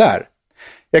när hon var där?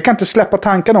 Jag kan inte släppa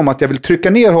tanken om att jag vill trycka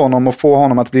ner honom och få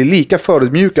honom att bli lika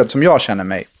förödmjukad som jag känner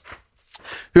mig.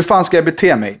 Hur fan ska jag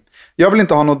bete mig? Jag vill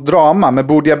inte ha något drama, men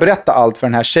borde jag berätta allt för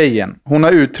den här tjejen? Hon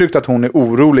har uttryckt att hon är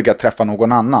orolig att träffa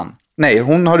någon annan. Nej,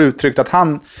 hon har uttryckt att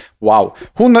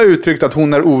Hon har uttryckt att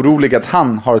hon är orolig att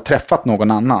han har träffat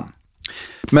någon annan.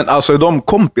 Men alltså är de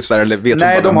kompisar eller vet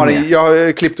Nej, jag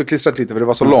har klippt och klistrat lite för det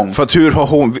var så långt. För att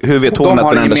hur vet hon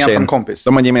att den andra tjejen... kompis.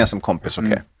 De har en gemensam kompis,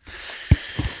 okej.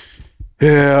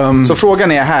 Så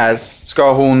frågan är här,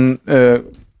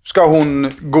 ska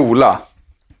hon gola?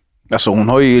 Alltså hon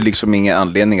har ju liksom ingen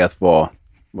anledning att vara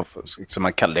som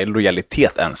man kallar det,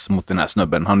 lojalitet ens mot den här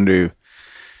snubben. Han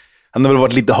har väl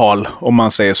varit lite hal om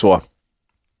man säger så.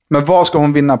 Men vad ska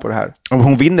hon vinna på det här?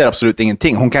 Hon vinner absolut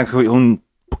ingenting. Hon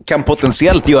kan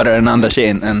potentiellt göra den andra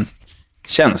tjejen en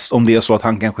tjänst om det är så att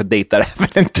han kanske dejtar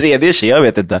en tredje tjej, jag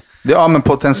vet inte. Ja, men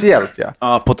potentiellt, ja.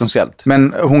 Ja, potentiellt.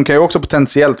 Men hon kan ju också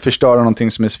potentiellt förstöra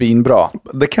någonting som är svinbra.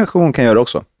 Det kanske hon kan göra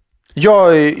också.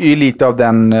 Jag är lite av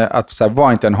den att så här,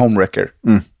 var inte en homewrecker.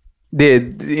 Det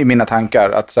är i mina tankar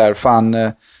att så här,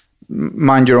 fan,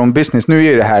 mind your own business. Nu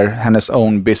är det här hennes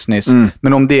own business.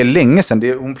 Men om det är länge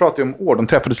sedan, hon pratar ju om år, de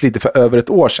träffades lite för över 1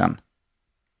 år sedan.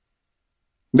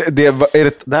 Det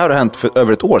här har hänt för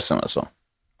över 1 år sedan alltså?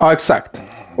 Ja, exakt.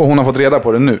 Och hon har fått reda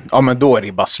på det nu. Ja, men då är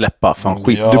det bara släppa. Fan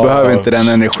skit. Du behöver inte den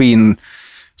energin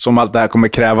som allt det här kommer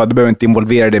kräva. Du behöver inte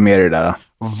involvera dig mer i det där.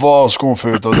 Vad ska hon få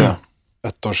ut av det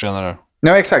 1 år senare?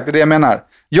 Ja, exakt. Det är det jag menar.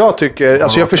 Jag tycker,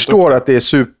 alltså jag förstår att det är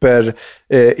super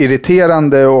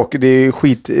irriterande och det är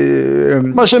skit...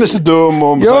 man känner sig dum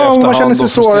och ja, man känner sig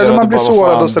sårad, man blir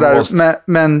sårad och sådär.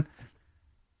 Men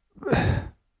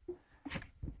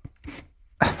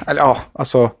eller ja,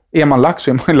 alltså är man lack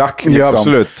så är man lack. Liksom. Ja,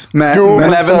 absolut.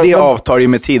 Men även det avtar ju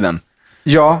med tiden.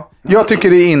 Ja, jag tycker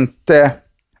det är inte...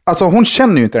 Alltså hon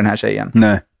känner ju inte den här tjejen.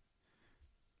 Nej.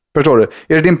 Förstår du?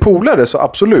 Är det din polare så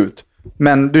absolut.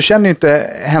 Men du känner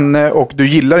inte henne och du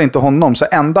gillar inte honom. Så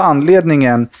enda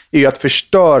anledningen är ju att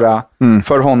förstöra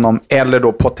för honom eller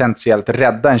då potentiellt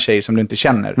rädda en tjej som du inte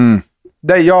känner.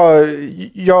 Där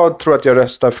jag tror att jag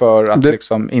röstar för att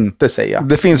liksom inte säga.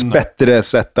 Det finns bättre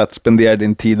sätt att spendera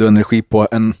din tid och energi på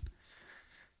än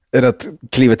att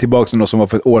kliva tillbaka till något som var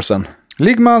för 1 år sedan.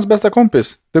 Ligg med hans bästa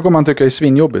kompis. Det kommer han tycka är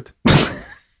svinjobbigt.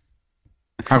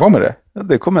 Han kommer det? Ja,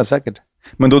 det kommer jag säkert.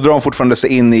 Men då drar hon fortfarande sig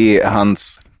in i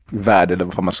hans värld eller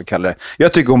vad man ska kalla det.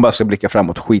 Jag tycker hon bara ska blicka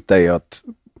framåt och skita i att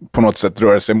på något sätt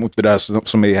röra sig mot det där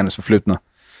som är hennes förflutna.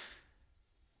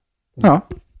 Ja.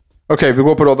 Okej, vi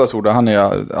går på Roddas ord. Han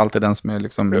är alltid den som är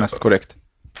liksom mest korrekt.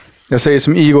 Jag säger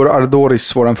som Igor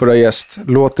Ardoris, vår förra gäst.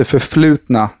 Låt det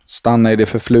förflutna stanna i det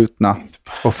förflutna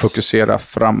och fokusera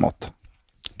framåt.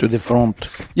 To the front.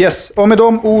 Yes, och med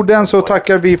de orden så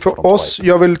tackar vi för oss.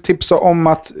 Jag vill tipsa om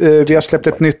att vi har släppt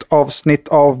ett nytt avsnitt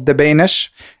av The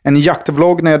Bainers. En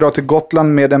jaktvlogg när jag drar till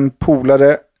Gotland med en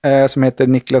polare som heter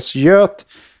Niklas Göt.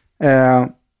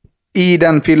 I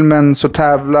den filmen så det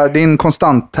är en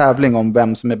konstant tävling om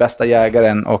vem som är bästa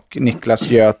jägaren och Niklas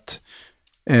Göt.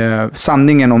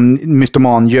 Sanningen om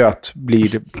mytoman Göt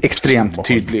blir extremt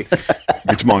tydlig.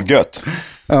 Mytoman Göt.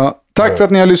 Ja, tack för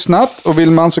att ni har lyssnat och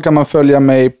vill man så kan man följa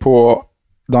mig på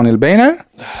Daniel Beiner.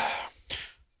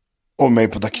 Och mig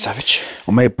på Ducky Savage.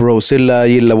 Och mig på Rosilla.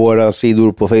 Gilla våra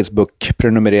sidor på Facebook.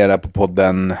 Prenumerera på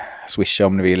podden. Swisha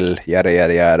om ni vill.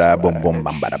 Göra. Bom, bom,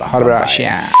 bam, bam, bam. Ha det bra.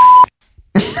 Tja.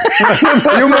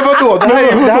 Jo, men vadå?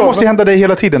 Det här måste ju hända dig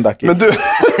hela tiden, Ducky. Men du...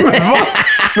 Men va?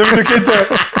 Nej, men du kan inte...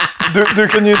 Du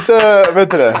kan ju inte...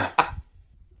 Vet du det?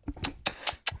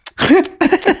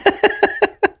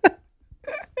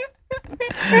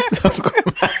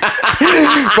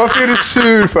 Varför är du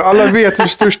sur för? Alla vet hur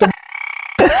största...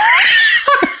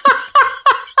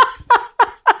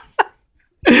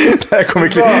 Det här kommer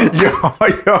klippas.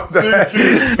 Ja, det här.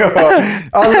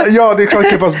 Ja, det kan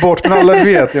klippas bort, men alla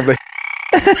vet. Jag blir...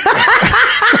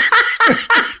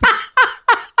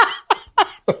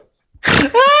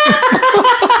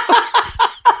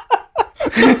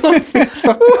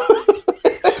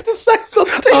 inte sagt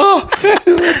någonting.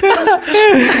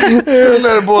 Jag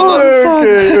lär båda.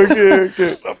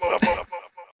 Okej.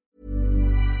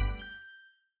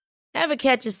 Ever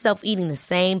catch yourself eating the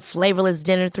same flavorless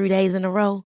dinner 3 days in a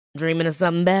row? Dreaming of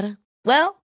something better?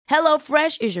 Well,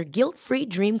 HelloFresh is your guilt-free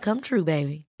dream come true,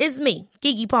 baby. It's me,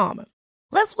 Keke Palmer.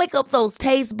 Let's wake up those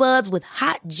taste buds with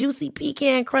hot, juicy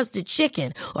pecan-crusted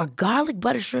chicken or garlic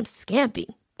butter shrimp scampi.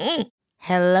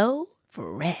 Hello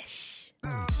Fresh.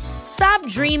 Stop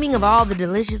dreaming of all the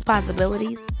delicious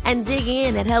possibilities and dig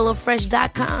in at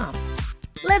HelloFresh.com.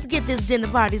 Let's get this dinner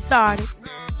party started.